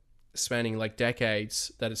over spanning like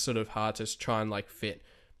decades, that it's sort of hard to try and like fit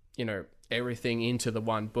everything into the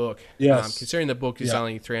one book. Yes. Considering the book is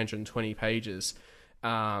only 320 pages.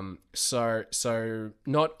 So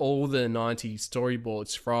not all the 90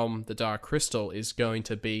 storyboards from the Dark Crystal is going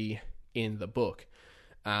to be in the book.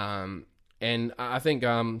 And I think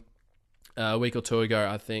a week or two ago,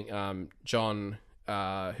 I think John,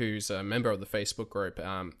 who's a member of the Facebook group,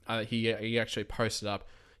 he actually posted up,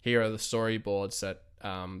 here are the storyboards that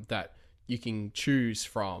you can choose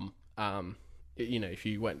from. If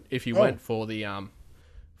you went for the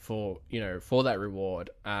for that reward.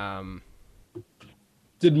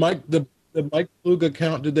 Did the Mike Plug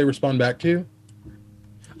account, did they respond back to you?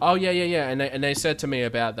 Oh yeah, and they said to me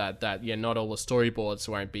about that not all the storyboards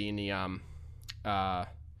won't be in the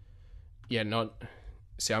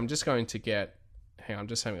See, I'm just going to get. Hang on, I'm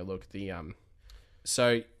just having a look at the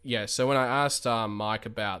So when I asked Mike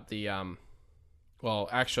about the well,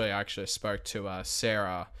 actually, I spoke to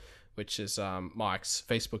Sarah, which is Mike's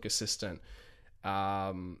Facebook assistant,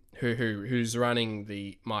 who's running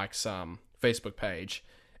the Mike's Facebook page,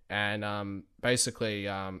 and basically,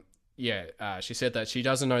 she said that she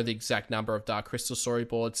doesn't know the exact number of Dark Crystal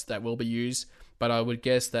storyboards that will be used, but I would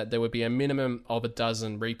guess that there would be a minimum of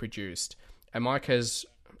 12 reproduced. And Mike has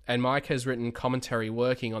written commentary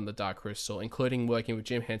working on the Dark Crystal, including working with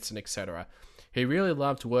Jim Henson, etc. He really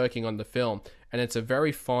loved working on the film, and it's a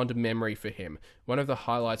very fond memory for him. One of the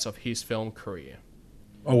highlights of his film career.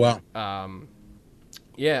 Oh wow. And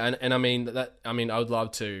I mean I would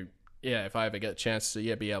love to, if I ever get a chance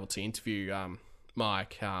to be able to interview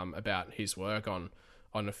Mike about his work on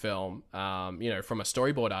the film. From a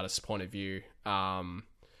storyboard artist's point of view,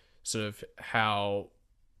 sort of how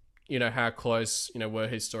close, were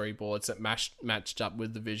his storyboards that matched up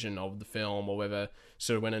with the vision of the film, or whether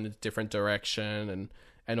sort of went in a different direction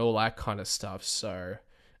and all that kind of stuff. So,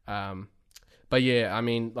 so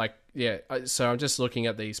I'm just looking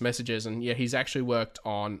at these messages, and he's actually worked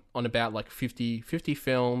on about like 50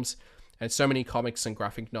 films and so many comics and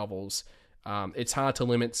graphic novels. It's hard to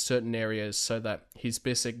limit certain areas so that his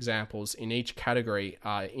best examples in each category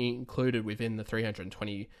are included within the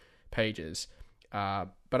 320 pages.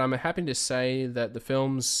 But I'm happy to say that the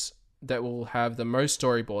films that will have the most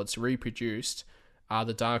storyboards reproduced are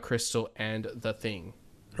The Dark Crystal and The Thing.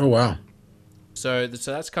 Oh, wow. So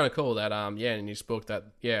that's kind of cool that, in his book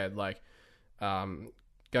that, going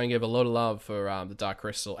to give a lot of love for The Dark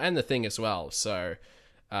Crystal and The Thing as well. So,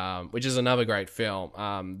 which is another great film,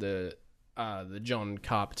 the John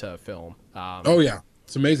Carpenter film.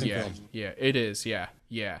 It's an amazing film. Yeah, it is. Yeah.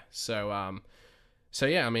 So,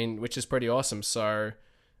 which is pretty awesome. So,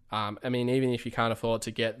 even if you can't afford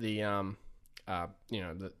to get the,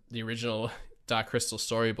 the original Dark Crystal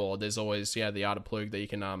storyboard, there's always, the Art of Plug that you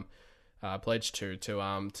can, pledge to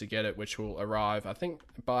get it, which will arrive, I think,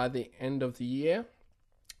 by the end of the year.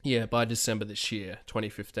 Yeah, by December this year,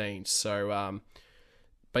 2015. So,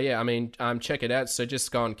 check it out. So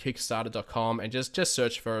just go on Kickstarter.com and just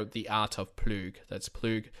search for The Art of Plug. That's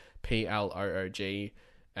Plug, Ploog.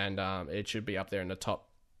 And it should be up there in the top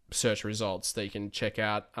search results that you can check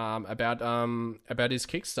out about his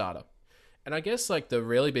Kickstarter. And I guess like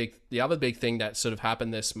the other big thing that sort of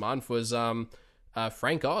happened this month was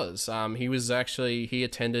Frank Oz. He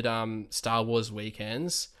attended Star Wars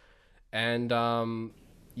weekends, and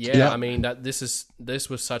this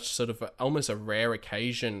was such sort of almost a rare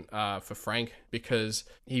occasion for Frank, because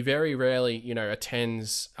he very rarely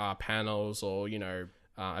attends panels or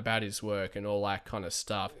about his work and all that kind of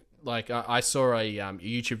stuff. Like I saw a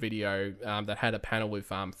YouTube video that had a panel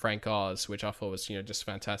with Frank Oz, which I thought was just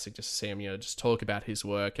fantastic, just to see him just talk about his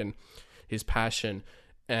work and his passion.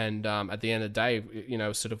 And at the end of the day,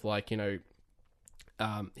 sort of like he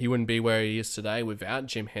wouldn't be where he is today without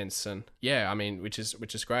Jim Henson. Yeah, which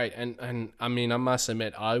is great. And I must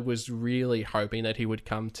admit, I was really hoping that he would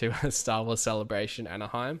come to a Star Wars Celebration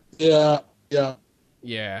Anaheim. Yeah.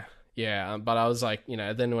 Yeah, but I was like,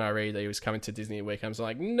 then when I read that he was coming to Disney Week, I was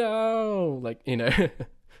like, no, like,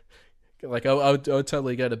 like I would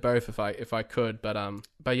totally go to both if I could, but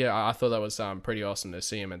I thought that was pretty awesome to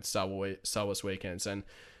see him at Star Wars weekends, and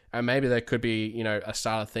maybe that could be a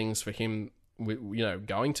start of things for him,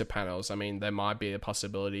 going to panels. There might be a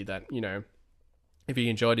possibility that if he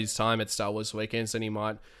enjoyed his time at Star Wars weekends, then he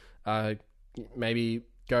might maybe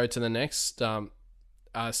go to the next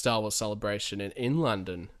Star Wars Celebration in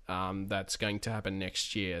London that's going to happen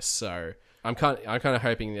next year. So I'm kind of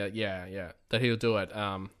hoping that that he'll do it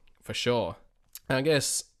for sure. And I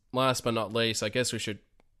guess last but not least, I guess we should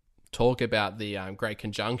talk about the Great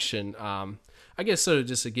Conjunction. I guess sort of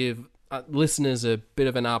just to give listeners a bit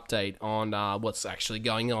of an update on what's actually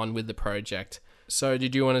going on with the project. So,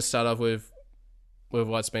 did you want to start off with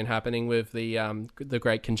what's been happening with the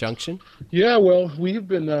Great Conjunction? Yeah, well, we've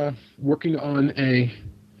been working on a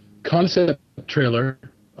concept trailer,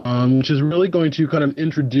 which is really going to kind of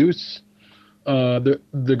introduce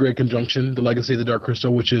the Great Conjunction, the Legacy of the Dark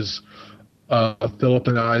Crystal, which is Philip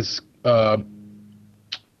and I's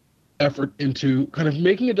effort into kind of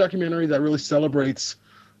making a documentary that really celebrates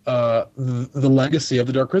the legacy of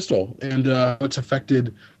the Dark Crystal and how it's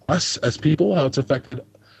affected us as people, how it's affected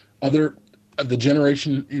the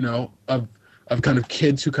generation, of kind of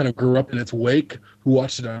kids who kind of grew up in its wake, who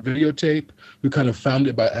watched it on videotape, who kind of found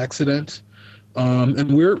it by accident.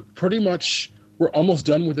 And we're almost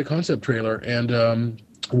done with the concept trailer, and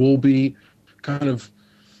we'll be kind of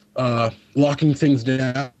locking things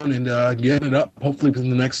down and getting it up hopefully within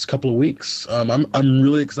the next couple of weeks. I'm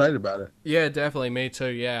really excited about it. Yeah, definitely, me too.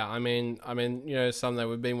 Yeah, I mean, something that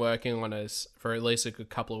we've been working on is for at least a good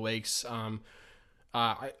couple of weeks.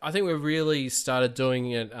 I think we really started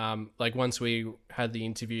doing it like once we had the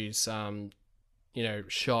interviews,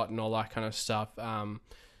 shot and all that kind of stuff.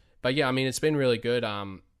 But yeah, I mean, it's been really good.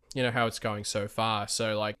 How it's going so far.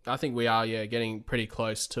 So like, I think we are getting pretty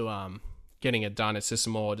close to getting it done. It's just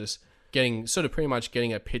more just pretty much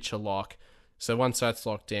getting a picture lock. So once that's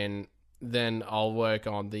locked in, then I'll work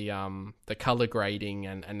on the color grading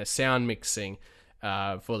and the sound mixing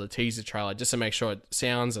for the teaser trailer, just to make sure it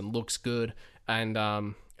sounds and looks good. And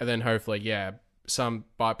then hopefully,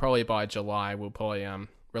 probably by July, we'll probably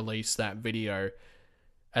release that video.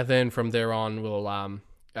 And then from there on, we'll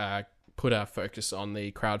put our focus on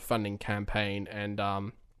the crowdfunding campaign, and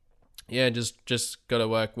just got to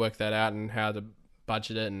work that out and how to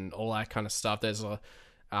budget it and all that kind of stuff. There's at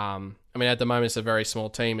the moment it's a very small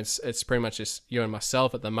team. It's pretty much just you and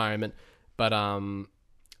myself at the moment, but I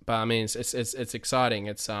mean it's exciting.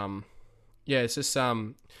 It's just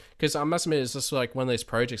because I must admit it's just like one of those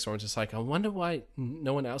projects where I'm just like, I wonder why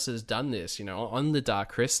no one else has done this, on the Dark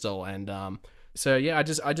Crystal. And so yeah, I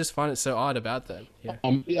just find it so odd about that. Yeah.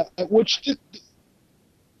 Which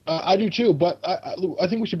I do too, but I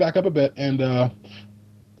think we should back up a bit and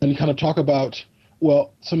kind of talk about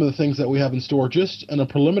some of the things that we have in store, just on a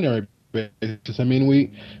preliminary basis. I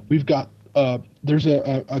mean, we've got there's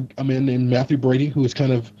a man named Matthew Brady who has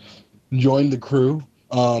kind of joined the crew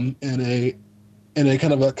and a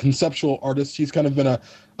kind of a conceptual artist. He's kind of been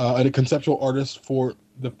a conceptual artist for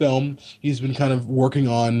the film. He's been kind of working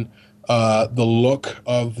on the look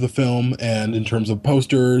of the film, and in terms of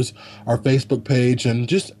posters, our Facebook page, and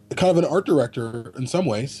just kind of an art director in some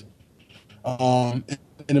ways, in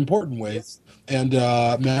important ways. And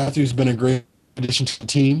Matthew's been a great addition to the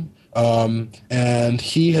team, and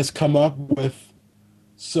he has come up with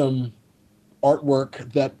some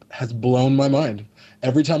artwork that has blown my mind.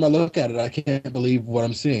 Every time I look at it, I can't believe what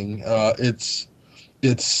I'm seeing. It's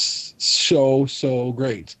so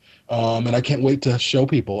great. And I can't wait to show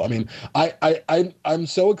people. I mean, I'm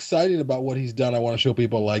so excited about what he's done. I want to show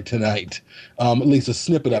people like tonight, at least a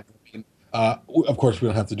snippet of it. Of course, we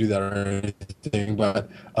don't have to do that or anything, but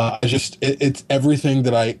it's everything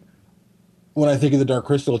that when I think of the Dark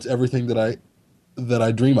Crystal, it's everything that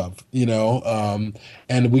I dream of,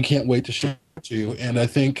 and we can't wait to show it to you. And I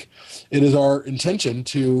think it is our intention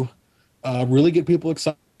to really get people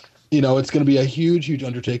excited. It's going to be a huge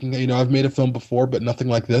undertaking. I've made a film before, but nothing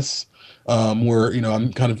like this, where,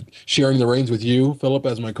 I'm kind of sharing the reins with you, Philip,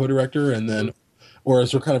 as my co-director, and then, or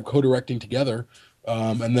as we're kind of co-directing together.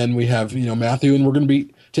 And then we have, Matthew, and we're going to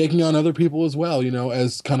be taking on other people as well,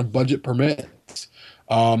 as kind of budget permits,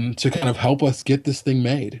 to kind of help us get this thing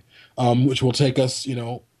made, which will take us,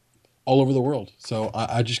 all over the world. So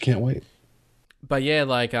I just can't wait. But yeah,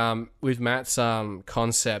 like with Matt's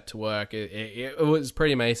concept work, it was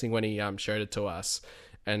pretty amazing when he showed it to us,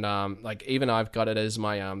 and like even I've got it as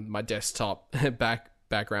my my desktop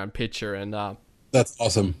background picture, and that's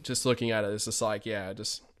awesome. Just looking at it, it's just like it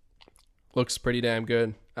just looks pretty damn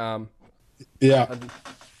good. Yeah.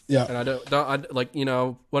 And I don't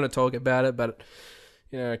want to talk about it, but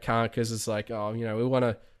I can't, because it's like,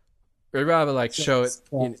 we'd rather like show it.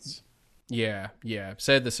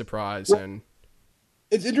 Save the surprise. And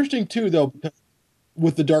it's interesting too, though, because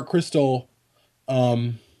with the Dark Crystal,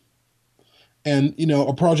 and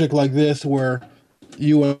a project like this where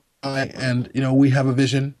you and I, and we have a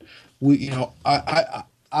vision.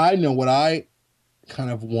 I know what I kind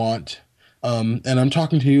of want, and I'm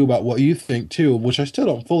talking to you about what you think too, which I still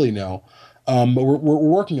don't fully know, but we're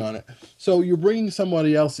working on it. So you're bringing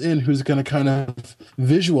somebody else in who's going to kind of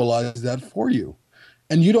visualize that for you,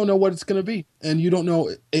 and you don't know what it's going to be, and you don't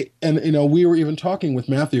know it, and we were even talking with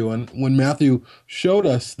Matthew, and when Matthew showed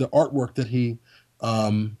us the artwork that he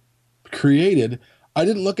created, I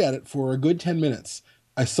didn't look at it for a good 10 minutes.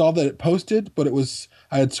 I saw that it posted, but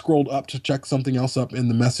I had scrolled up to check something else up in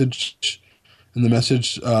the message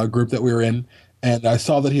group that we were in, and I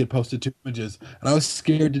saw that he had posted 2 images, and I was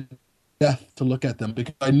scared to death to look at them,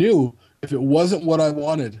 because I knew if it wasn't what I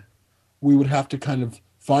wanted, we would have to kind of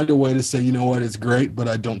find a way to say, you know what, it's great, but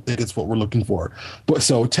I don't think it's what we're looking for. But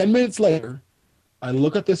so 10 minutes later, I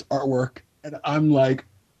look at this artwork and I'm like,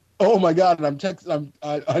 oh my God. And I'm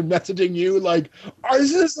messaging you like,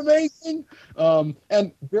 is this amazing?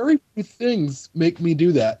 And very few things make me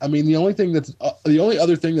do that. I mean, the only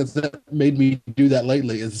other thing that made me do that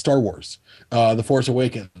lately is Star Wars, The Force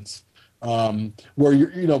Awakens, where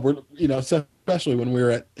especially when we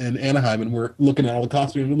were in Anaheim and we're looking at all the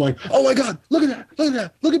costumes, I'm like, oh my God, look at that,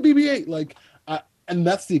 look at BB-8, like. And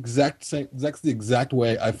that's the exact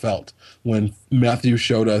way I felt when Matthew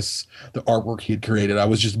showed us the artwork he had created. I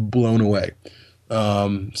was just blown away.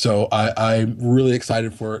 So I'm really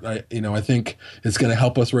excited for it. I think it's going to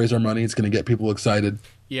help us raise our money. It's going to get people excited.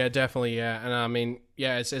 Yeah, definitely. Yeah. And I mean,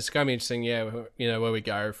 yeah, it's going to be interesting. Yeah. Where we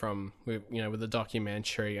go from, with the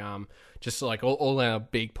documentary, just like all our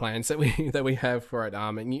big plans that we have for it.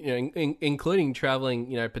 And, including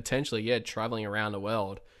traveling, potentially, traveling around the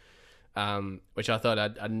world. Which I thought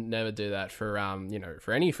I'd never do that for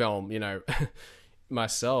for any film,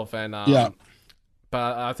 myself. And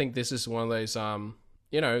but I think this is one of those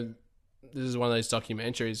this is one of those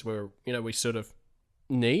documentaries where we sort of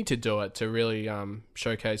need to do it to really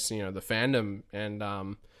showcase the fandom,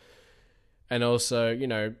 and also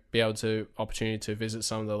be able to opportunity to visit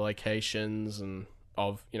some of the locations and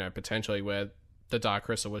of potentially where the Dark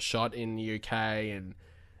Crystal was shot in the UK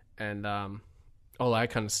and all that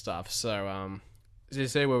kind of stuff. So to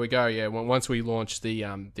see where we go, once we launch the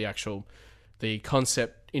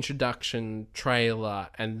concept introduction trailer,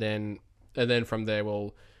 and then from there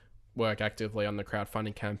we'll work actively on the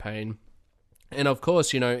crowdfunding campaign. And of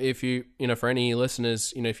course, if you for any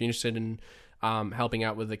listeners, if you're interested in helping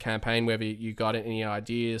out with the campaign, whether you got any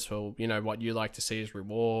ideas for what you like to see as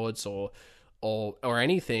rewards or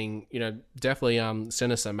anything, definitely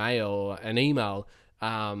send us an email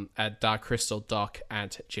at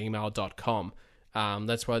darkcrystaldoc@gmail.com.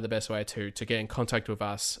 That's probably the best way to get in contact with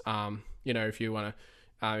us. If you want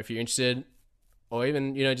to, if you're interested, or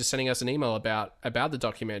even just sending us an email about the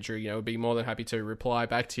documentary, we'd be more than happy to reply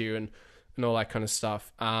back to you and all that kind of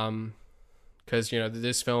stuff. Because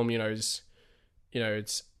this film, is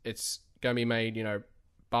it's going to be made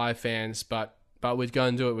by fans, but we're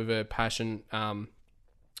going to do it with a passion.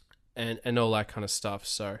 And all that kind of stuff.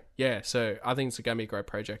 So so I think it's going to be a great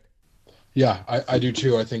project. Yeah, I do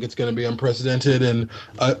too. I think it's going to be unprecedented, and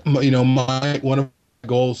my one of my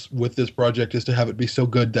goals with this project is to have it be so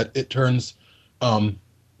good that it turns the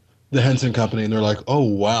Henson Company, and they're like, oh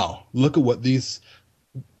wow, look at what these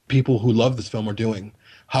people who love this film are doing.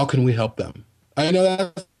 How can we help them? I know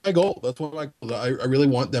that's my goal. That's one of my goals. I really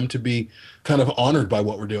want them to be kind of honored by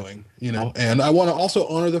what we're doing, and I want to also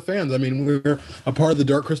honor the fans. I mean, we're a part of the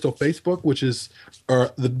Dark Crystal Facebook,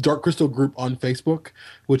 or the Dark Crystal group on Facebook,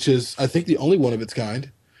 which is, I think, the only one of its kind.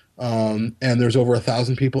 And there's over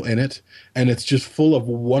 1,000 people in it, and it's just full of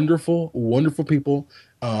wonderful, wonderful people,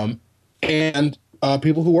 and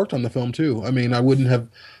people who worked on the film too. I mean, I wouldn't have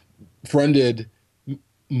friended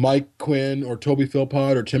Mike Quinn or Toby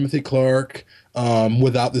Philpott or Timothy Clark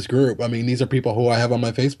without this group. I mean, these are people who I have on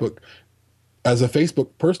my Facebook as a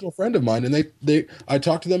Facebook personal friend of mine, and I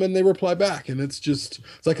talk to them and they reply back, and it's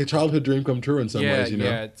like a childhood dream come true in some ways,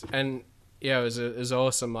 and it was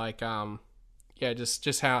awesome. Like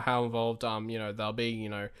just how involved they'll be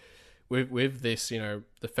with this the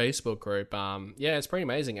Facebook group. It's pretty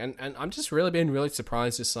amazing, and I'm just really been really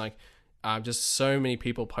surprised, just like just so many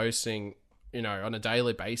people posting on a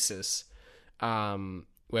daily basis,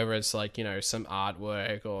 whether it's like some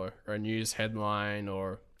artwork or a news headline,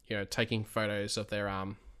 or taking photos of their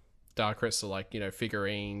Dark Crystal, like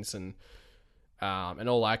figurines and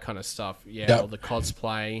all that kind of stuff. All the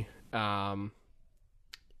cosplay.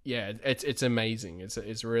 It's amazing.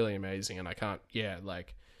 It's really amazing, and I can't.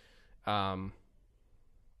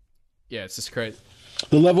 It's just great.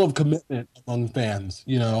 The level of commitment among fans,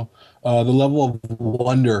 the level of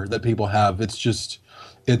wonder that people have. It's just,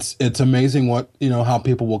 it's amazing what, how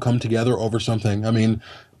people will come together over something. I mean,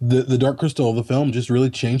 the Dark Crystal, the film, just really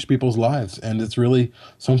changed people's lives, and it's really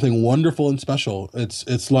something wonderful and special.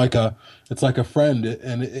 It's like a friend,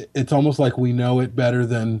 and it's almost like we know it better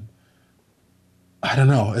than, I don't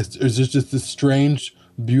know. It's just this strange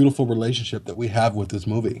beautiful relationship that we have with this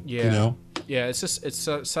movie. Yeah. You know? Yeah,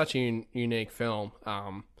 such a unique film.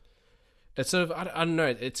 It's sort of, I don't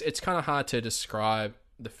know, it's kind of hard to describe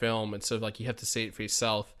the film. It's sort of like you have to see it for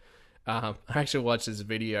yourself. I actually watched this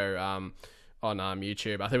video on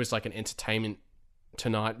YouTube. I think it was like an Entertainment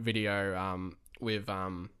Tonight video with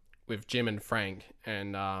Jim and Frank,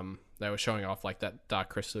 and they were showing off like that Dark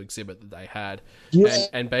Crystal exhibit that they had. Yeah.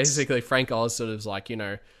 And basically Frank Oz sort of was like,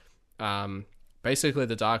 basically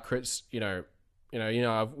the Dark Crystal,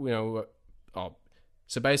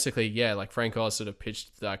 so basically, yeah, like Frank Oz sort of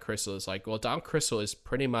pitched the Dark Crystal as like, well, Dark Crystal is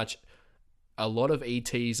pretty much a lot of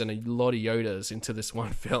ETs and a lot of Yodas into this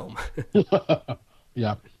one film.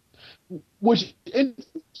 Yeah. Which,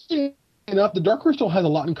 interesting enough, the Dark Crystal has a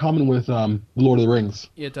lot in common with The Lord of the Rings.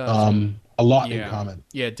 Yeah, it does. A lot in common.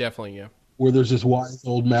 Yeah, definitely, yeah. Where there's this wise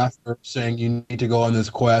old master saying you need to go on this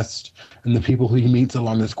quest, and the people who he meets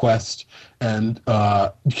along this quest, and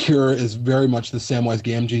Kira is very much the Samwise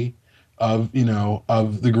Gamgee of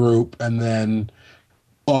the group, and then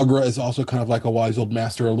Aughra is also kind of like a wise old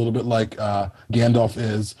master, a little bit like Gandalf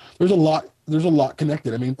is. There's a lot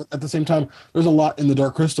connected. I mean, but at the same time, there's a lot in the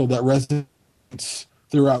Dark Crystal that resonates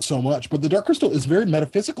throughout so much. But the Dark Crystal is very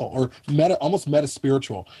metaphysical, or almost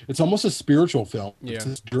meta-spiritual. It's almost a spiritual film. Yeah. It's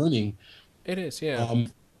this journey. It is, yeah.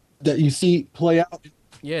 That you see play out.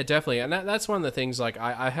 Yeah, definitely. And that's one of the things, like,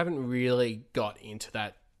 I haven't really got into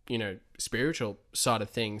that, spiritual side of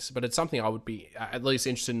things, but it's something I would be at least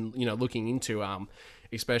interested in, looking into.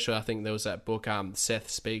 Especially, I think there was that book, Seth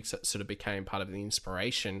Speaks, that sort of became part of the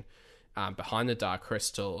inspiration behind the Dark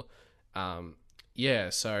Crystal. So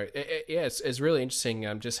it's really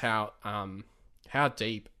interesting just how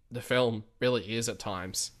deep the film really is at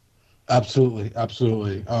times. Absolutely.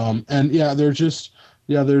 And yeah, there's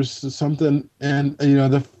something, and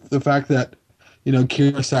the fact that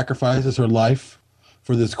Kira sacrifices her life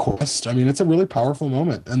for this quest. I mean, it's a really powerful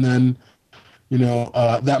moment. And then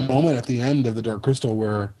that moment at the end of the Dark Crystal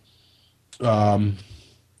where the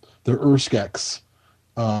Urskeks,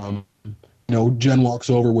 Jen walks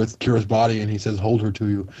over with Kira's body and he says, "Hold her to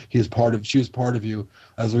you. She is part of you,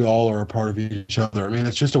 as we all are a part of each other." I mean,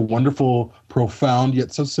 it's just a wonderful, profound,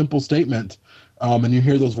 yet so simple statement. And you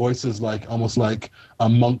hear those voices almost like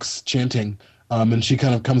monks chanting, and she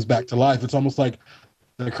kind of comes back to life. It's almost like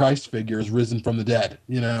the Christ figure is risen from the dead.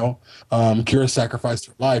 Kira sacrificed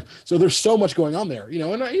her life. So there's so much going on there.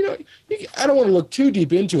 And I don't want to look too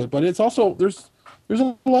deep into it, but it's also there's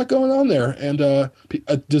a lot going on there, and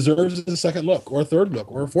it deserves a second look, or a third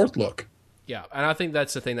look, or a fourth look. Yeah, and I think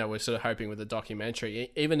that's the thing that we're sort of hoping with the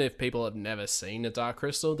documentary. Even if people have never seen a Dark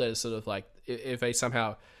Crystal, there's sort of like, if they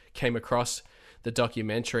somehow came across the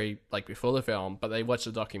documentary like before the film, but they watched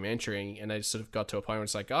the documentary and they sort of got to a point where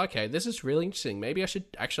it's like, oh, okay, this is really interesting. Maybe I should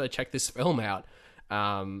actually check this film out.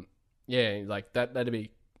 Like that'd be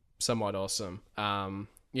somewhat awesome. So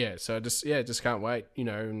just can't wait,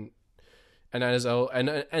 And as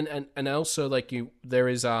and also like there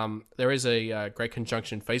is a Great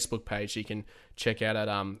Conjunction Facebook page you can check out at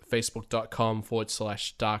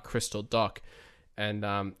facebook.com/darkcrystaldoc. And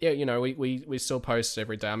we still post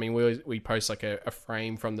every day. I mean, we post like a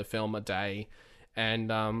frame from the film a day,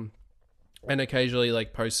 and occasionally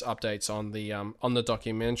like post updates on the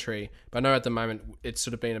documentary. But I know at the moment it's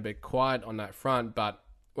sort of been a bit quiet on that front, but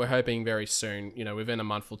we're hoping very soon, within a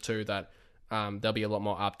month or two, that there'll be a lot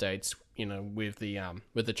more updates, with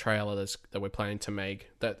the trailer that we're planning to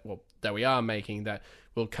make, that we are making, that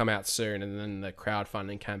will come out soon, and then the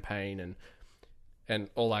crowdfunding campaign and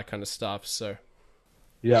all that kind of stuff. So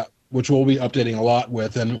yeah, which we'll be updating a lot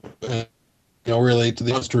with, and really,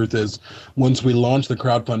 the honest truth is, once we launch the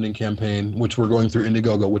crowdfunding campaign, which we're going through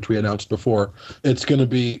Indiegogo, which we announced before, it's going to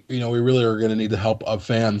be, we really are going to need the help of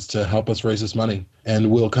fans to help us raise this money,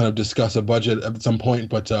 and we'll kind of discuss a budget at some point.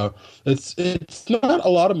 But it's not a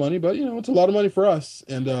lot of money, but it's a lot of money for us,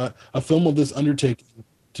 and a film of this undertaking,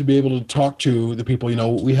 to be able to talk to the people.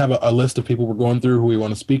 We have a list of people we're going through who we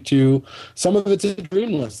want to speak to. Some of it's a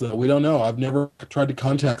dream list, though. We don't know. I've never tried to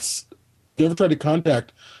contact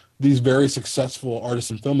these very successful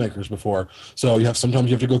artists and filmmakers before. So sometimes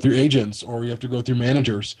you have to go through agents, or you have to go through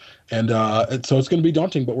managers. And so it's going to be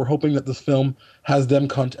daunting, but we're hoping that this film has them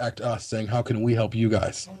contact us saying, how can we help you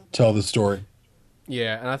guys tell the story?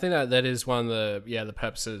 Yeah, and I think that is one of the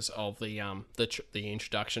purposes of the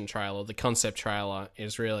introduction trailer, the concept trailer,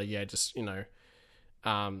 is really just to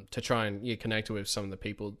try and connect with some of the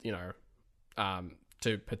people,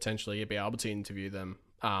 to potentially be able to interview them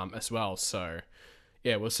as well. So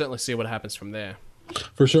yeah, we'll certainly see what happens from there.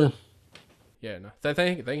 For sure. Yeah, no.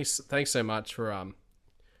 Thanks so much for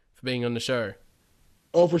being on the show.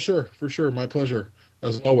 Oh, for sure, my pleasure.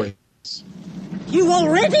 as always. You've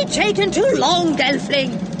already taken too long, Gelfling.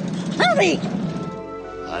 Hurry!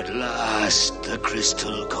 At last the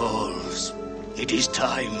crystal calls. It is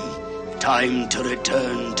time. Time to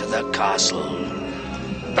return to the castle.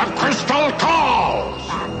 The crystal calls!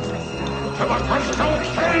 To the crystal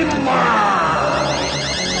chamber!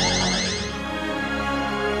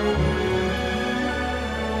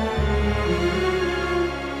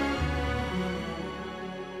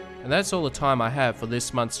 And that's all the time I have for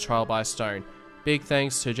this month's Trial by Stone. Big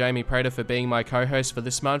thanks to Jamie Prater for being my co-host for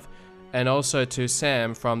this month, and also to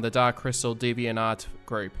Sam from the Dark Crystal DeviantArt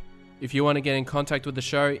group. If you want to get in contact with the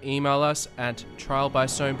show, email us at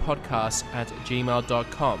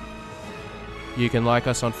trialbystonepodcast@gmail.com. You can like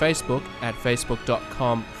us on Facebook at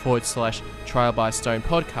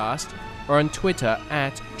facebook.com/trialbystonepodcast or on Twitter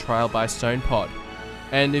at trialbystonepod.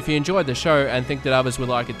 And if you enjoyed the show and think that others would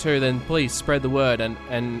like it too, then please spread the word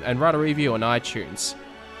and write a review on iTunes.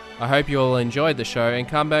 I hope you all enjoyed the show and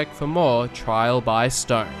come back for more Trial by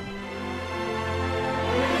Stone.